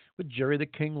Headlocked with Jerry the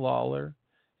King Lawler,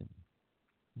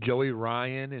 Joey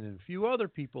Ryan, and a few other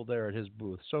people there at his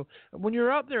booth. So when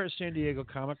you're out there at San Diego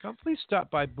Comic-Con, please stop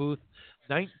by booth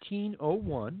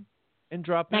 1901 and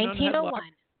drop in on Headlock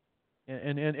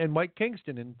and Mike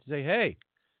Kingston and say, hey,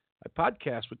 I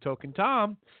podcast with Token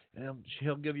Tom, and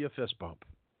he'll give you a fist bump.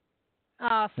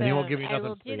 Awesome. And he won't give you nothing I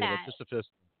will free. do that. Just a fist.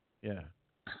 Yeah.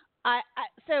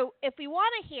 So if we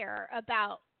want to hear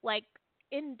about like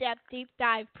in-depth deep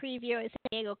dive preview at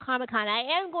San Diego Comic-Con, I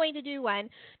am going to do one.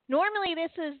 Normally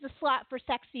this is the slot for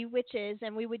Sexy Witches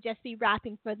and we would just be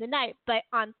wrapping for the night, but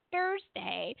on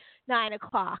Thursday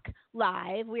 9:00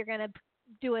 live we're going to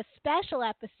do a special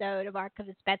episode of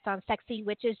Archivist Bets on Sexy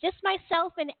Witches, just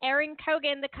myself and Aaron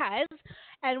Kogan the Cuz,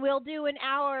 and we'll do an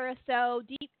hour or so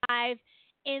deep dive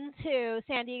into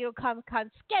San Diego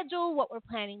Comic-Con schedule, what we're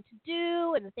planning to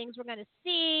do, and the things we're going to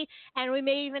see, and we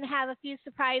may even have a few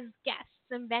surprise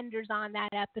guests and vendors on that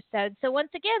episode. So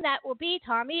once again, that will be,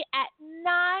 Tommy, at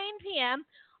 9 p.m.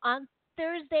 on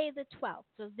Thursday the 12th,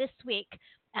 so this week.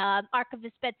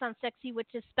 Archivist Bets on Sexy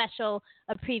Witches special,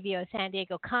 a preview of San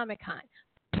Diego Comic-Con.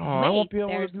 Oh, I won't be able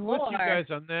to be with you guys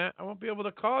on that. I won't be able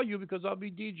to call you because I'll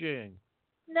be DJing.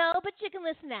 No, but you can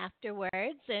listen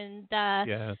afterwards, and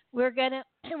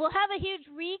we'll have a huge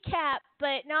recap,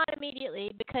 but not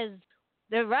immediately because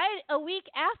a week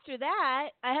after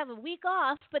that, I have a week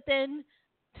off, but then,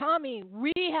 Tommy,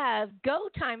 we have go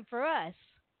time for us.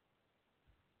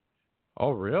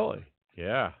 Oh, really?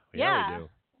 Yeah, we do.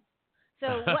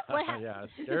 So what happened? Yeah,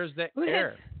 there's the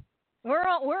air. We're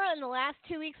on the last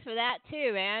 2 weeks for that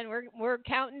too, man. We're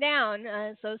counting down.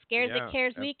 So Scares That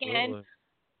Cares weekend,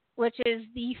 which is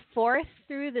the 4th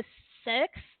through the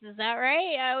 6th. Is that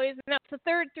right? I always know it's the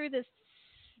 3rd through the.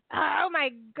 Oh my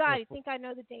God! I think I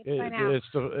know the dates by now.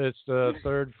 It's the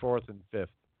 3rd, 4th, and 5th.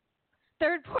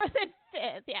 3rd, 4th, and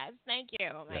 5th. Yes, thank you.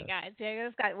 Oh my God!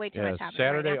 I've got way too much happening.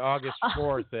 Saturday, right now. August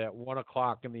 4th at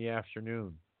 1:00 in the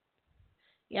afternoon.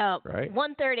 Yep. Right.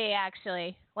 1:30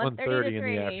 actually. 1:30 in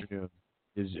the afternoon.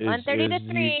 1:30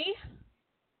 to 3.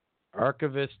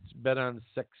 Archivists Bet on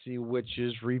Sexy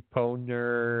Witches, Repo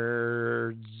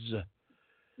Nerds.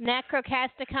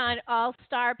 Necrocasticon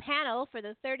All-Star Panel for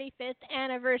the 35th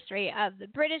anniversary of the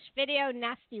British Video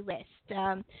Nasty List.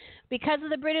 Because of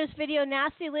the British Video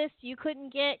Nasty List, you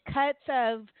couldn't get cuts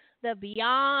of the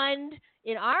Beyond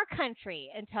in our country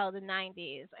until the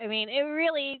 90s. I mean, it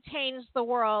really changed the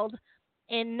world,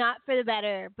 and not for the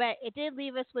better, but it did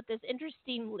leave us with this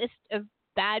interesting list of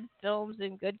bad films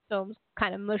and good films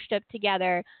kind of mushed up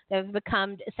together that have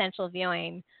become essential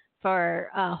viewing for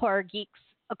horror geeks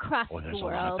across the world. A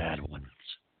lot of bad ones.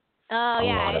 Oh,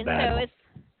 yeah, and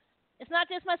so it's not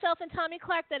just myself and Tommy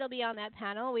Clark that'll be on that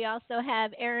panel. We also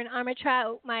have Erin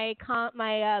Armitra, my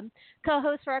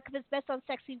co-host for Archivist Best on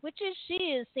Sexy Witches.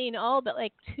 She has seen all but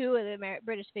like 2 of the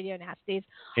British video nasties.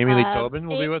 Amy Lee Tobin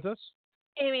will be with us.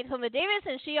 Amy Toma Davis,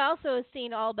 and she also has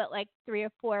seen all but like 3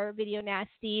 or 4 video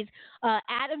nasties.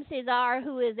 Adam Cesar,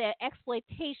 who is an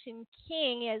exploitation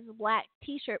king, has a Black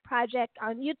T-shirt project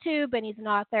on YouTube, and he's an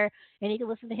author, and you can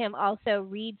listen to him also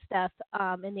read stuff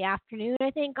in the afternoon,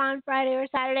 I think, on Friday or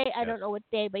Saturday. Yes. I don't know what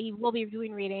day, but he will be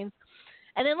doing readings.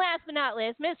 And then last but not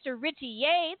least, Mr. Richie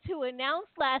Yates, who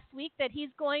announced last week that he's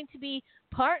going to be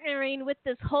partnering with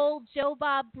this whole Joe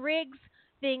Bob Briggs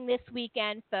thing this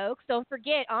weekend, folks. Don't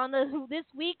forget, this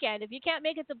weekend, if you can't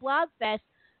make it to Blobfest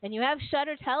and you have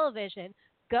Shudder Television,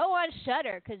 go on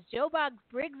Shudder, because Joe Bob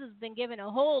Briggs has been given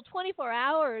a whole 24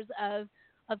 hours of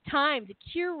time to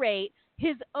curate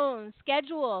his own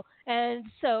schedule. And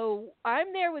so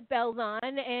I'm there with bells on,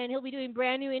 and he'll be doing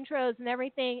brand new intros and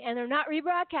everything, and they're not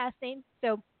rebroadcasting,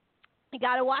 so you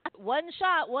got to watch one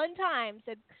shot, one time.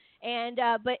 So,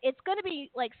 but it's going to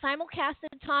be like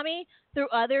simulcasted, Tommy, through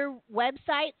other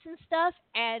websites and stuff.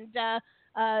 And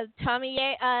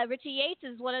Richie Yates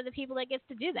is one of the people that gets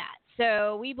to do that.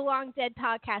 So We Belong Dead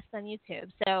podcast on YouTube.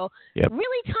 So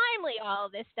Really timely, all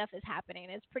of this stuff is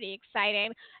happening. It's pretty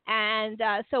exciting. And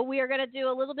so we are going to do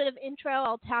a little bit of intro.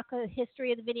 I'll talk a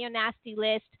history of the Video Nasty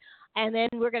list. And then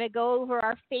we're going to go over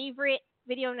our favorite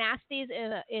video nasties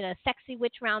in a sexy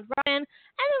witch round robin, and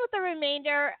then with the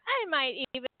remainder, I might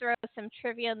even throw some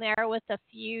trivia in there with a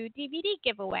few DVD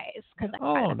giveaways because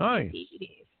I nice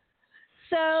DVDs.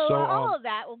 So all of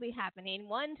that will be happening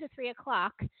 1 to 3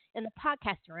 o'clock in the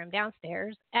podcast room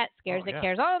downstairs at Scares That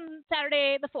Cares on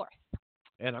Saturday the 4th.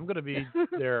 And I'm going to be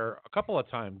there a couple of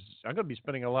times. I'm going to be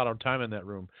spending a lot of time in that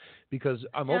room because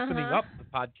I'm opening up the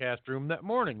podcast room that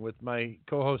morning with my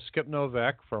co-host Skip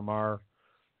Novak from our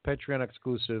Patreon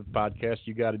exclusive podcast,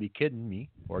 You Gotta Be Kidding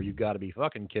Me, or You Gotta Be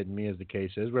Fucking Kidding Me, as the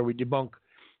case is, where we debunk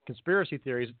conspiracy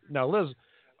theories. Now, Liz,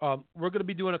 we're going to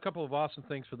be doing a couple of awesome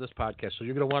things for this podcast, so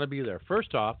you're going to want to be there.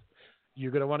 First off,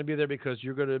 you're going to want to be there because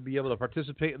you're going to be able to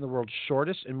participate in the world's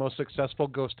shortest and most successful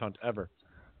ghost hunt ever.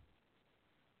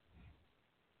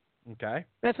 Okay?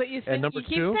 That's what you say. And number you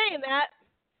keep 2, saying that.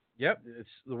 Yep, it's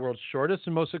the world's shortest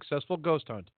and most successful ghost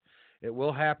hunt. It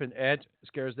will happen at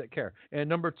Scares That Care. And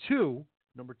number two,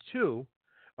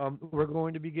 we're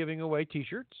going to be giving away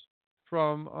T-shirts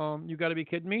from You Gotta Be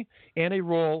Kidding Me, and a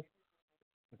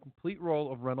complete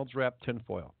roll of Reynolds Wrap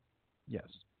tinfoil. Yes,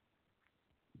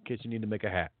 in case you need to make a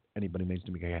hat. Anybody needs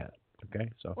to make a hat.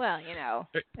 Okay, so. Well,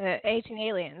 ancient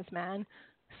aliens, man.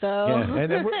 So. Yeah, and then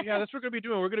that's what we're going to be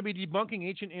doing. We're going to be debunking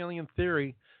ancient alien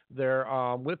theory there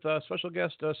with a special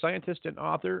guest, scientist and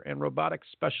author and robotics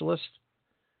specialist,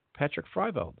 Patrick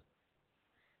Freiveld.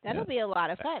 That'll be a lot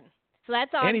of fun. So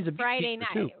that's on Friday night,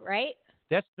 too. right?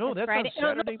 That's Friday. on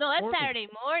Saturday No, that's morning. Saturday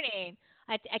morning.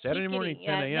 I Saturday keep morning,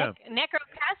 getting, 10 a.m.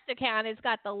 Necrocast has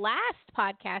got the last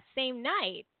podcast same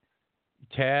night.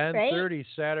 10:30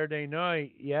 Saturday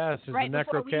night. Yes, is right the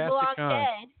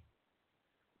Necrocast.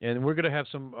 And we're going to have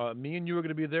some, me and you are going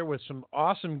to be there with some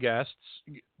awesome guests,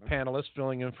 panelists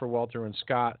filling in for Walter and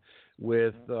Scott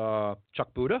with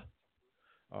Chuck Buda,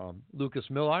 Lucas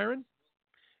Milliron,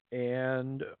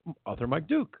 and author Mike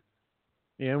Duke.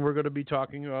 And we're going to be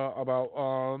talking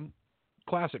about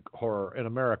classic horror in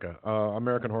America,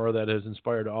 American horror that has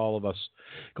inspired all of us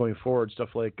going forward, stuff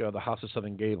like The House of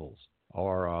Seven Gables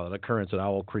or The Occurrence at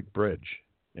Owl Creek Bridge.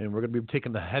 And we're going to be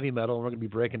taking the heavy metal and we're going to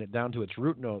be breaking it down to its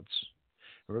root notes.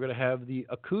 And we're going to have the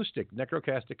acoustic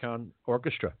Necrocasticon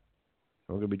Orchestra.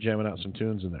 We're going to be jamming out some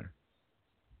tunes in there.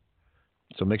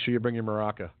 So make sure you bring your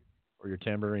maraca or your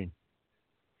tambourine.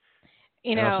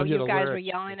 You guys were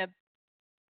yelling.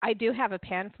 I do have a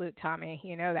pan flute, Tommy.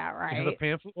 You know that, right? You have a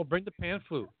pan flute? Well, bring the pan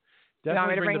flute. You want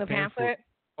me to bring the pan flute?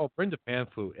 Oh, bring the pan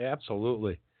flute.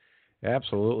 Absolutely.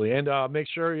 Absolutely. And make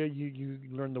sure you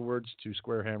learn the words to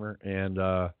Square Hammer and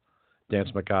Dance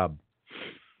Macabre.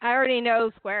 I already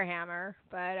know Square Hammer,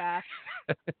 but I'm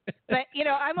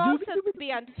also going to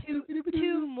be on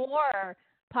two more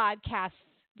podcasts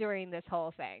during this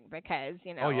whole thing because,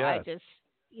 I just,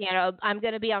 I'm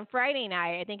going to be on Friday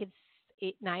night. I think it's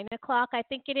 9 o'clock, I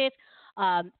think it is.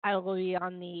 I will be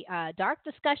on the Dark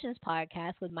Discussions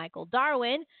podcast with Michael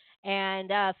Darwin.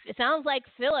 And it sounds like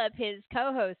Philip, his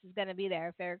co-host, is going to be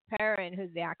there, Ferric Perrin,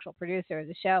 who's the actual producer of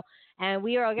the show. And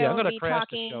we are going to be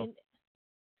talking.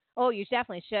 Oh, you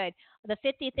definitely should. The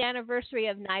 50th anniversary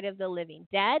of Night of the Living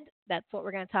Dead. That's what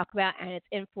we're going to talk about, and its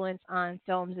influence on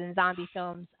films and zombie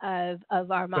films of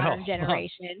our modern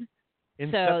generation. In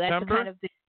September, that's kind of the.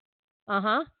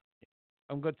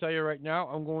 I'm going to tell you right now,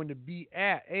 I'm going to be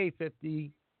at a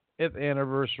 50th 50th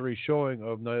anniversary showing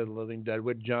of Night of the Living Dead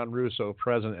with John Russo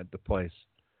present at the place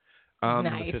on the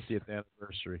 50th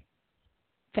anniversary.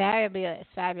 Fabulous,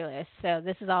 fabulous. So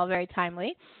this is all very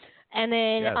timely. And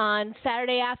then on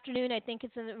Saturday afternoon, I think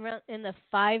it's in the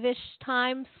 5-ish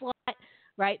time slot,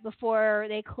 right before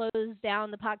they close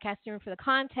down the podcast room for the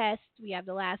contest. We have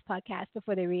the last podcast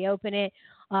before they reopen it.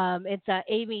 It's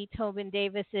Amy Tobin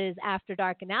Davis's After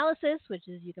Dark Analysis, which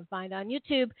is you can find on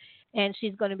YouTube, and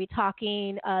she's going to be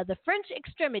talking the French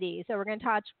Extremity. So we're going to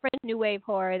talk French New Wave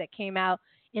horror that came out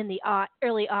in the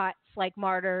early aughts, like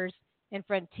Martyrs and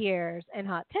Frontiers and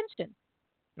Hot Tension.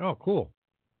 Oh, cool.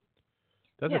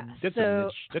 That's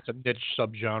a niche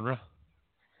subgenre.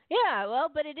 Yeah, well,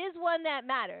 but it is one that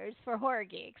matters for horror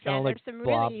geeks. And there's some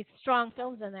really strong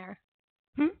films in there.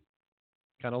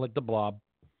 Kind of like The Blob.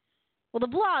 Well, The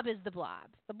Blob is The Blob.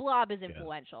 The Blob is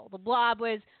influential. The Blob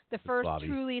was the first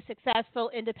truly successful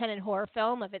independent horror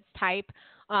film of its type.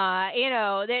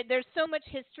 There's so much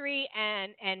history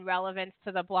and relevance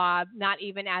to The Blob, not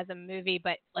even as a movie,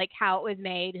 but like how it was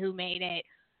made, who made it.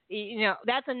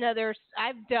 That's another.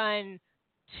 I've done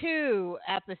 2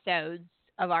 episodes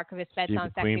of Archivist Bets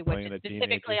on Sexy, which is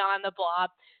specifically on The Blob.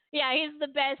 Yeah, he's the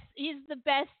best. He's the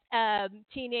best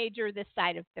teenager this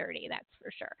side of 30. That's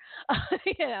for sure.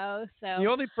 So the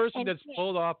only person that's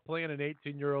pulled off playing an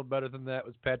 18-year-old better than that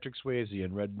was Patrick Swayze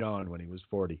in Red Dawn when he was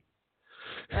 40.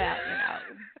 Well,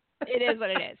 it is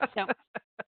what it is. So,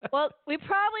 well, we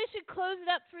probably should close it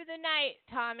up for the night,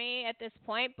 Tommy, at this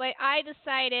point. But I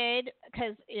decided,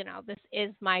 because this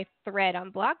is my thread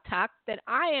on Blog Talk, that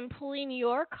I am pulling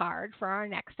your card for our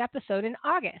next episode in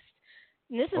August.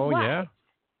 And this is why. Yeah?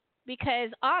 Because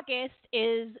August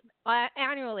is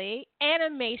annually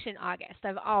Animation August.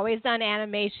 I've always done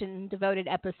animation-devoted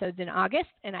episodes in August,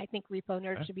 and I think Repo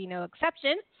Nerds should be no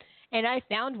exception. And I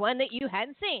found one that you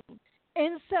hadn't seen.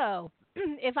 And so,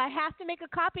 if I have to make a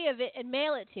copy of it and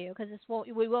mail it to you, because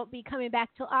we won't be coming back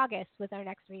till August with our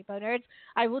next Repo Nerds,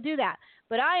 I will do that.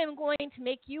 But I am going to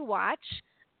make you watch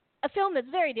a film that's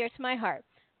very dear to my heart.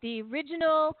 The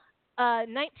original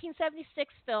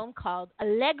 1976 film called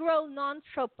Allegro non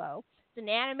troppo. It's an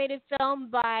animated film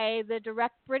by the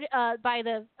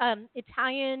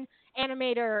Italian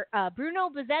animator Bruno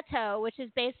Bozzetto, which is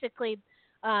basically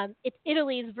it's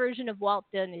Italy's version of Walt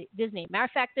Disney. Matter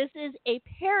of fact, this is a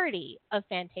parody of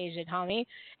Fantasia, Tommy,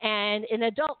 and an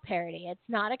adult parody. It's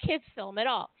not a kid's film at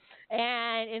all.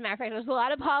 And as a matter of fact, there's a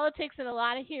lot of politics and a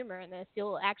lot of humor in this.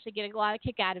 You'll actually get a lot of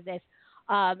kick out of this.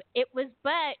 But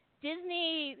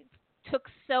Disney took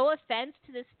so offense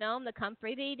to this film, the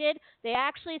company they did, they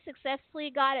actually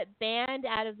successfully got it banned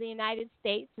out of the United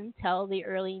States until the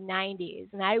early 90s.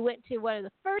 And I went to one of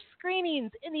the first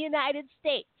screenings in the United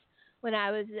States when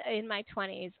I was in my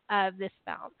 20s of this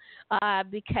film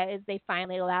because they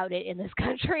finally allowed it in this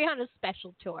country on a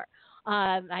special tour.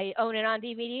 I own it on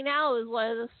DVD now. It was one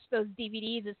of those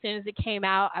DVDs. As soon as it came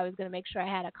out, I was going to make sure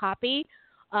I had a copy.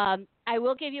 I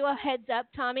will give you a heads up,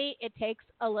 Tommy. It takes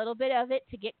a little bit of it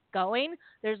to get going.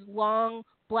 There's long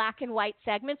black and white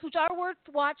segments, which are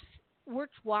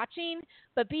worth watching,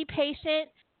 but be patient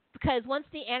because once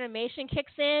the animation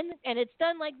kicks in, and it's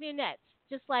done like vignettes,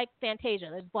 just like Fantasia,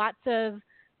 there's lots of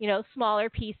smaller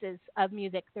pieces of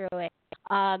music through it.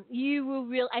 You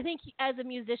will I think as a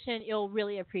musician, you'll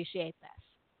really appreciate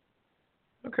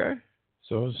this. Okay,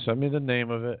 so send me the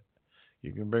name of it.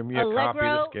 You can bring me a copy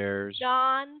of the scares.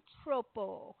 Non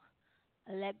troppo.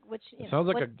 Sounds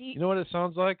like you know what it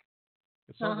sounds like?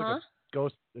 It sounds like a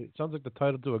ghost. It sounds like the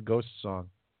title to a ghost song.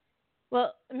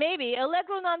 Well, maybe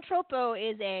Allegro non troppo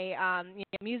is a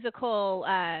musical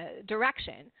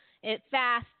direction. It's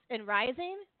fast and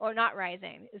rising or not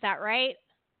rising. Is that right?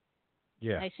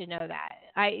 Yeah. I should know that.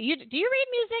 Do you read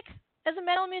music as a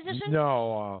metal musician?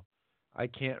 No. I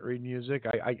can't read music.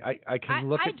 I can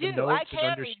look at the notes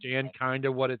and understand kind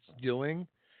of what it's doing,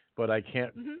 but I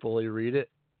can't fully read it.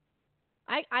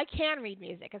 I can read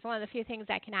music. It's one of the few things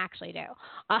I can actually do.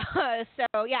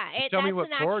 So yeah, tell me what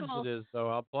chords it is,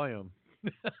 though. I'll play them.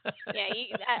 Yeah,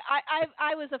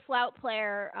 I was a flout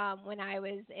player when I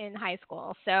was in high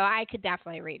school, so I could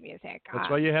definitely read music. That's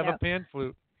why you have a pan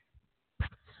flute.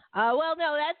 Well,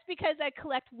 no, that's because I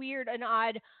collect weird and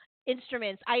odd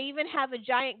instruments. I even have a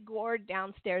giant gourd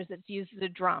downstairs that's used as a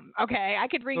drum. Okay, I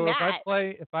could bring that.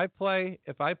 If I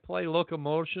play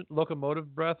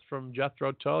locomotive breath from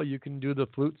Jethro Tull, you can do the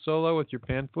flute solo with your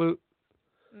pan flute.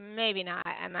 Maybe not.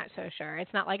 I'm not so sure.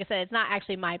 It's not, like I said, it's not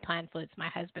actually my pan flute. It's my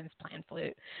husband's pan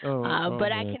flute. But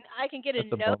man. I can get a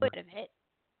note of it.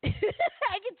 I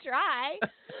can try.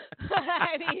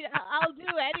 I mean, I'll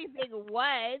do anything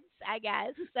once, I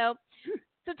guess. So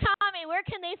Tommy, where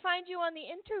can they find you on the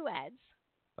interwebs?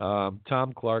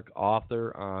 Tom Clark,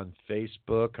 author on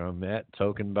Facebook. I'm at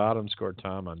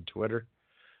 @TokenBot_Tom on Twitter.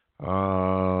 You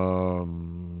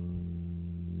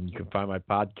can find my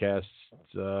podcasts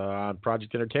on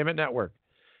Project Entertainment Network.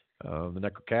 The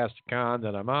Necrocasticon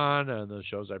that I'm on, and the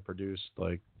shows I produce,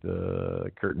 like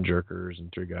the Curtain Jerkers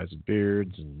and Three Guys with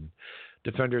Beards and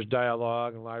Defenders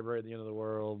Dialogue and Library at the End of the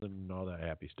World and all that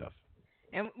happy stuff.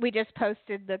 And we just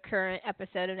posted the current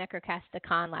episode of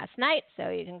Necrocasticon last night, so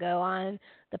you can go on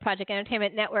the Project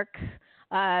Entertainment Network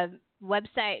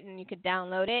website and you could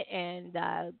download it, and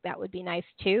that would be nice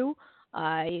too.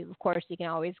 Of course, you can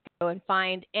always go and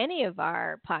find any of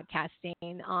our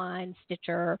podcasting on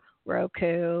Stitcher,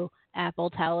 Roku, Apple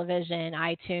Television,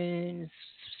 iTunes,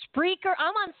 Spreaker.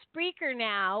 I'm on Spreaker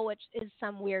now, which is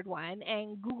some weird one,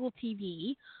 and Google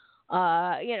TV.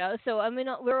 So I mean,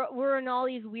 we're in all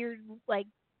these weird like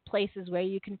places where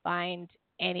you can find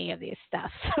any of these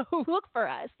stuff. So look for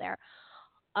us there.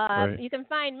 Right. You can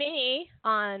find me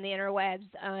on the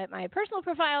interwebs at my personal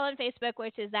profile on Facebook,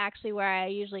 which is actually where I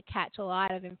usually catch a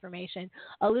lot of information.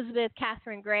 Elizabeth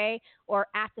Catherine Gray, or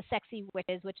at the Sexy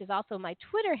Witches, which is also my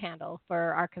Twitter handle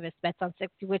for Archivist Bets on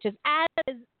Sexy Witches, as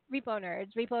is Repo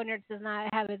Nerds. Repo Nerds does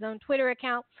not have his own Twitter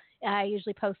account. I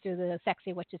usually post to the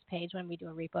Sexy Witches page when we do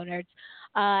a Repo Nerds.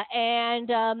 And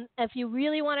if you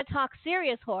really want to talk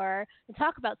serious horror and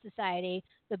talk about society,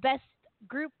 the best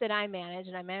group that I manage,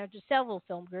 and I manage several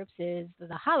film groups, is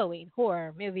the Halloween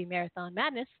Horror Movie Marathon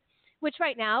Madness, which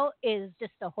right now is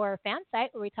just a horror fan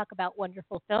site where we talk about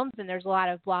wonderful films, and there's a lot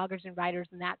of bloggers and writers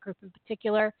in that group in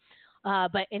particular.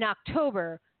 But in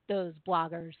October, those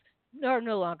bloggers are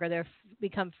no longer, they've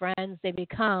become friends. They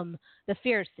become the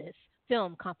fiercest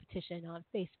film competition on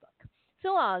Facebook.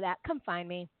 So all of that, come find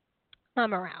me.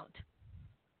 I'm around.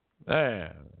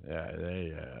 Yep.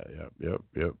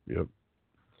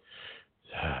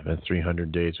 Been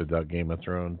 300 days without Game of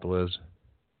Thrones, Liz.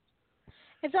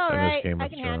 It's all right. I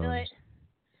can handle it.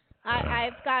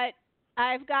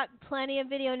 I've got plenty of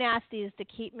video nasties to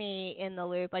keep me in the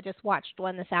loop. I just watched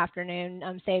one this afternoon.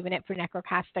 I'm saving it for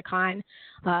Necrocasticon.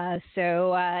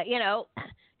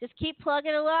 Just keep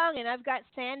plugging along. And I've got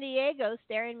San Diego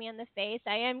staring me in the face.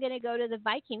 I am going to go to the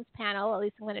Vikings panel. At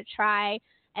least I'm going to try,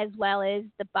 as well as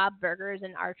the Bob Burgers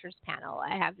and Archers panel.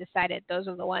 I have decided those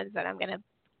are the ones that I'm going to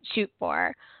shoot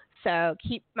for. So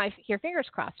keep your fingers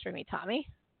crossed for me, Tommy.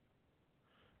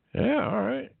 Yeah, all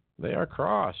right. They are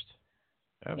crossed.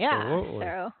 Absolutely.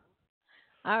 Yeah, so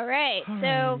all right.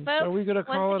 So folks, are we gonna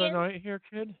call it again, a night here,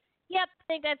 kid? Yep, I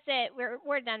think that's it.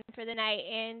 We're done for the night.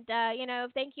 And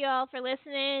thank you all for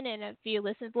listening. And if you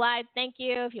listened live, thank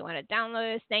you. If you want to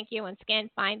download us, thank you. Once again,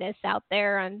 find us out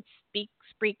there on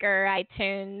Spreaker,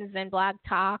 iTunes, and Blog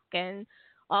Talk, and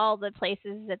all the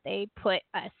places that they put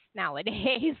us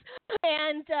nowadays.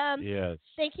 And yes.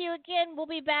 Thank you again. We'll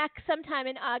be back sometime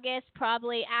in August,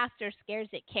 probably after Scares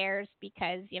It Cares,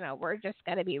 because we're just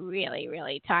going to be really,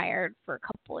 really tired for a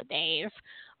couple of days.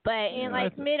 But in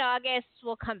mid-August,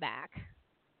 we'll come back.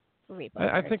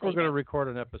 I think we're going to record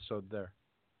an episode there.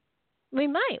 We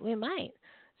might.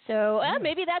 So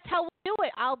maybe that's how we'll do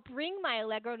it. I'll bring my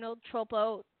Allegro No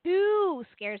Troppo to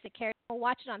Scares It Cares. We'll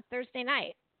watch it on Thursday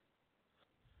night.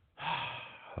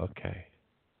 Okay.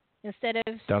 Instead of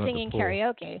Down singing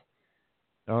karaoke.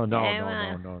 Oh no!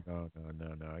 Aaron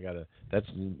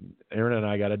and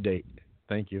I got a date.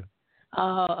 Thank you.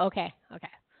 Oh, okay.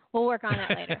 We'll work on that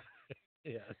later.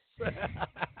 Yes.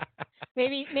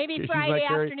 maybe Friday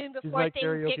afternoon before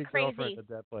things get crazy. At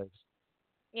that place.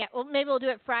 Yeah, well, maybe we'll do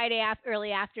it Friday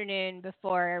early afternoon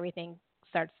before everything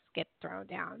starts to get thrown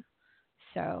down.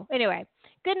 So anyway,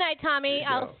 good night, Tommy.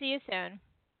 I'll see you soon.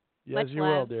 Yes, Much you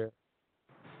love. will, dear.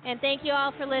 And thank you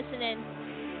all for listening.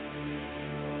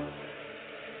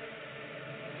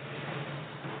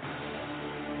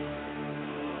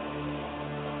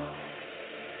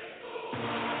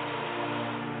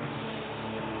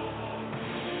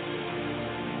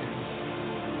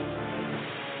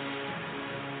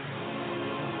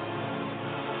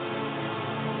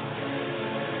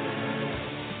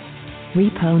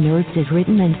 Repo Nerds is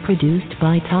written and produced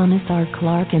by Thomas R.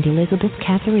 Clark and Elizabeth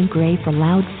Catherine Gray for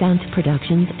Loud Sound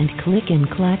Productions and Click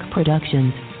and Clack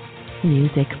Productions.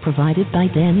 Music provided by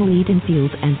Dan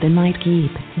Liedenfield and The Night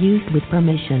Geek, used with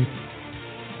permission.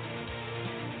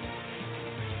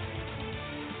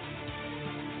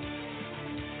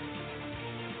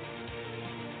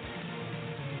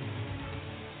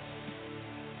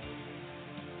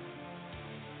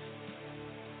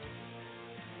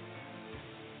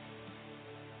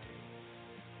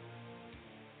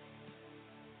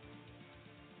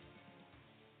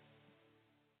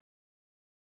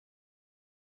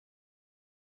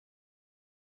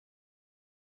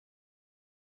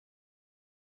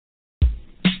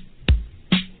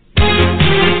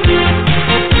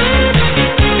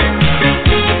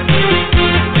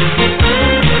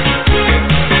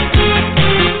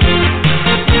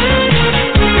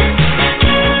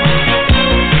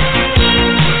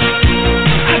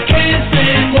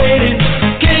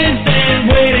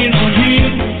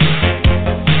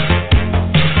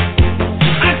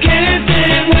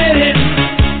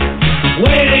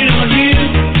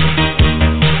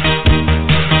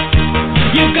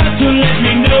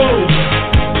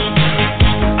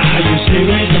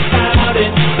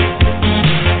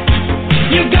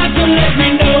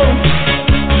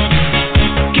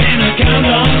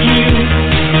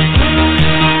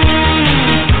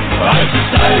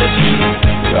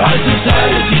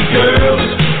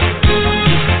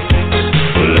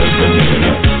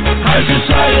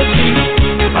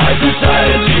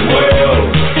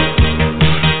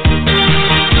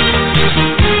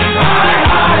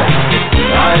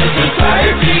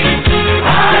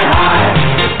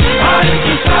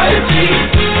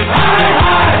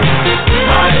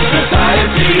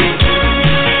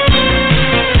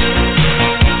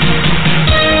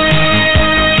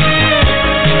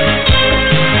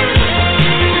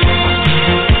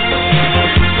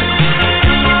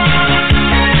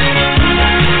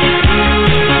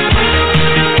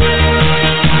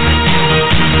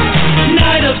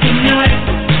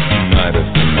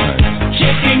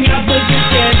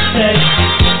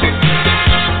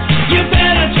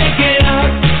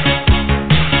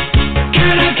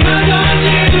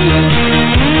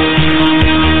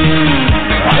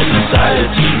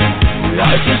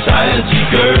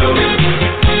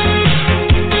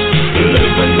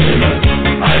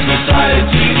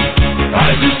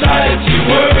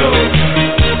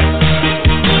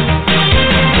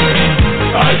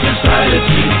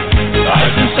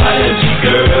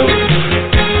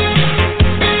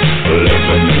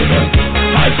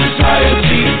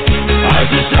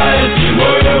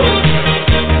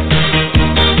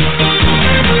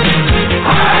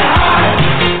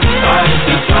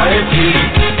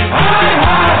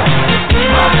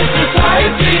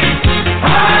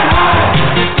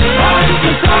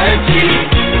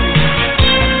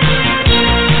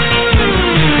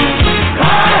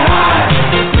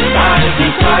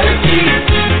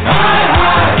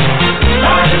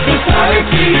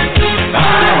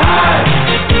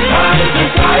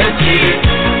 Geek.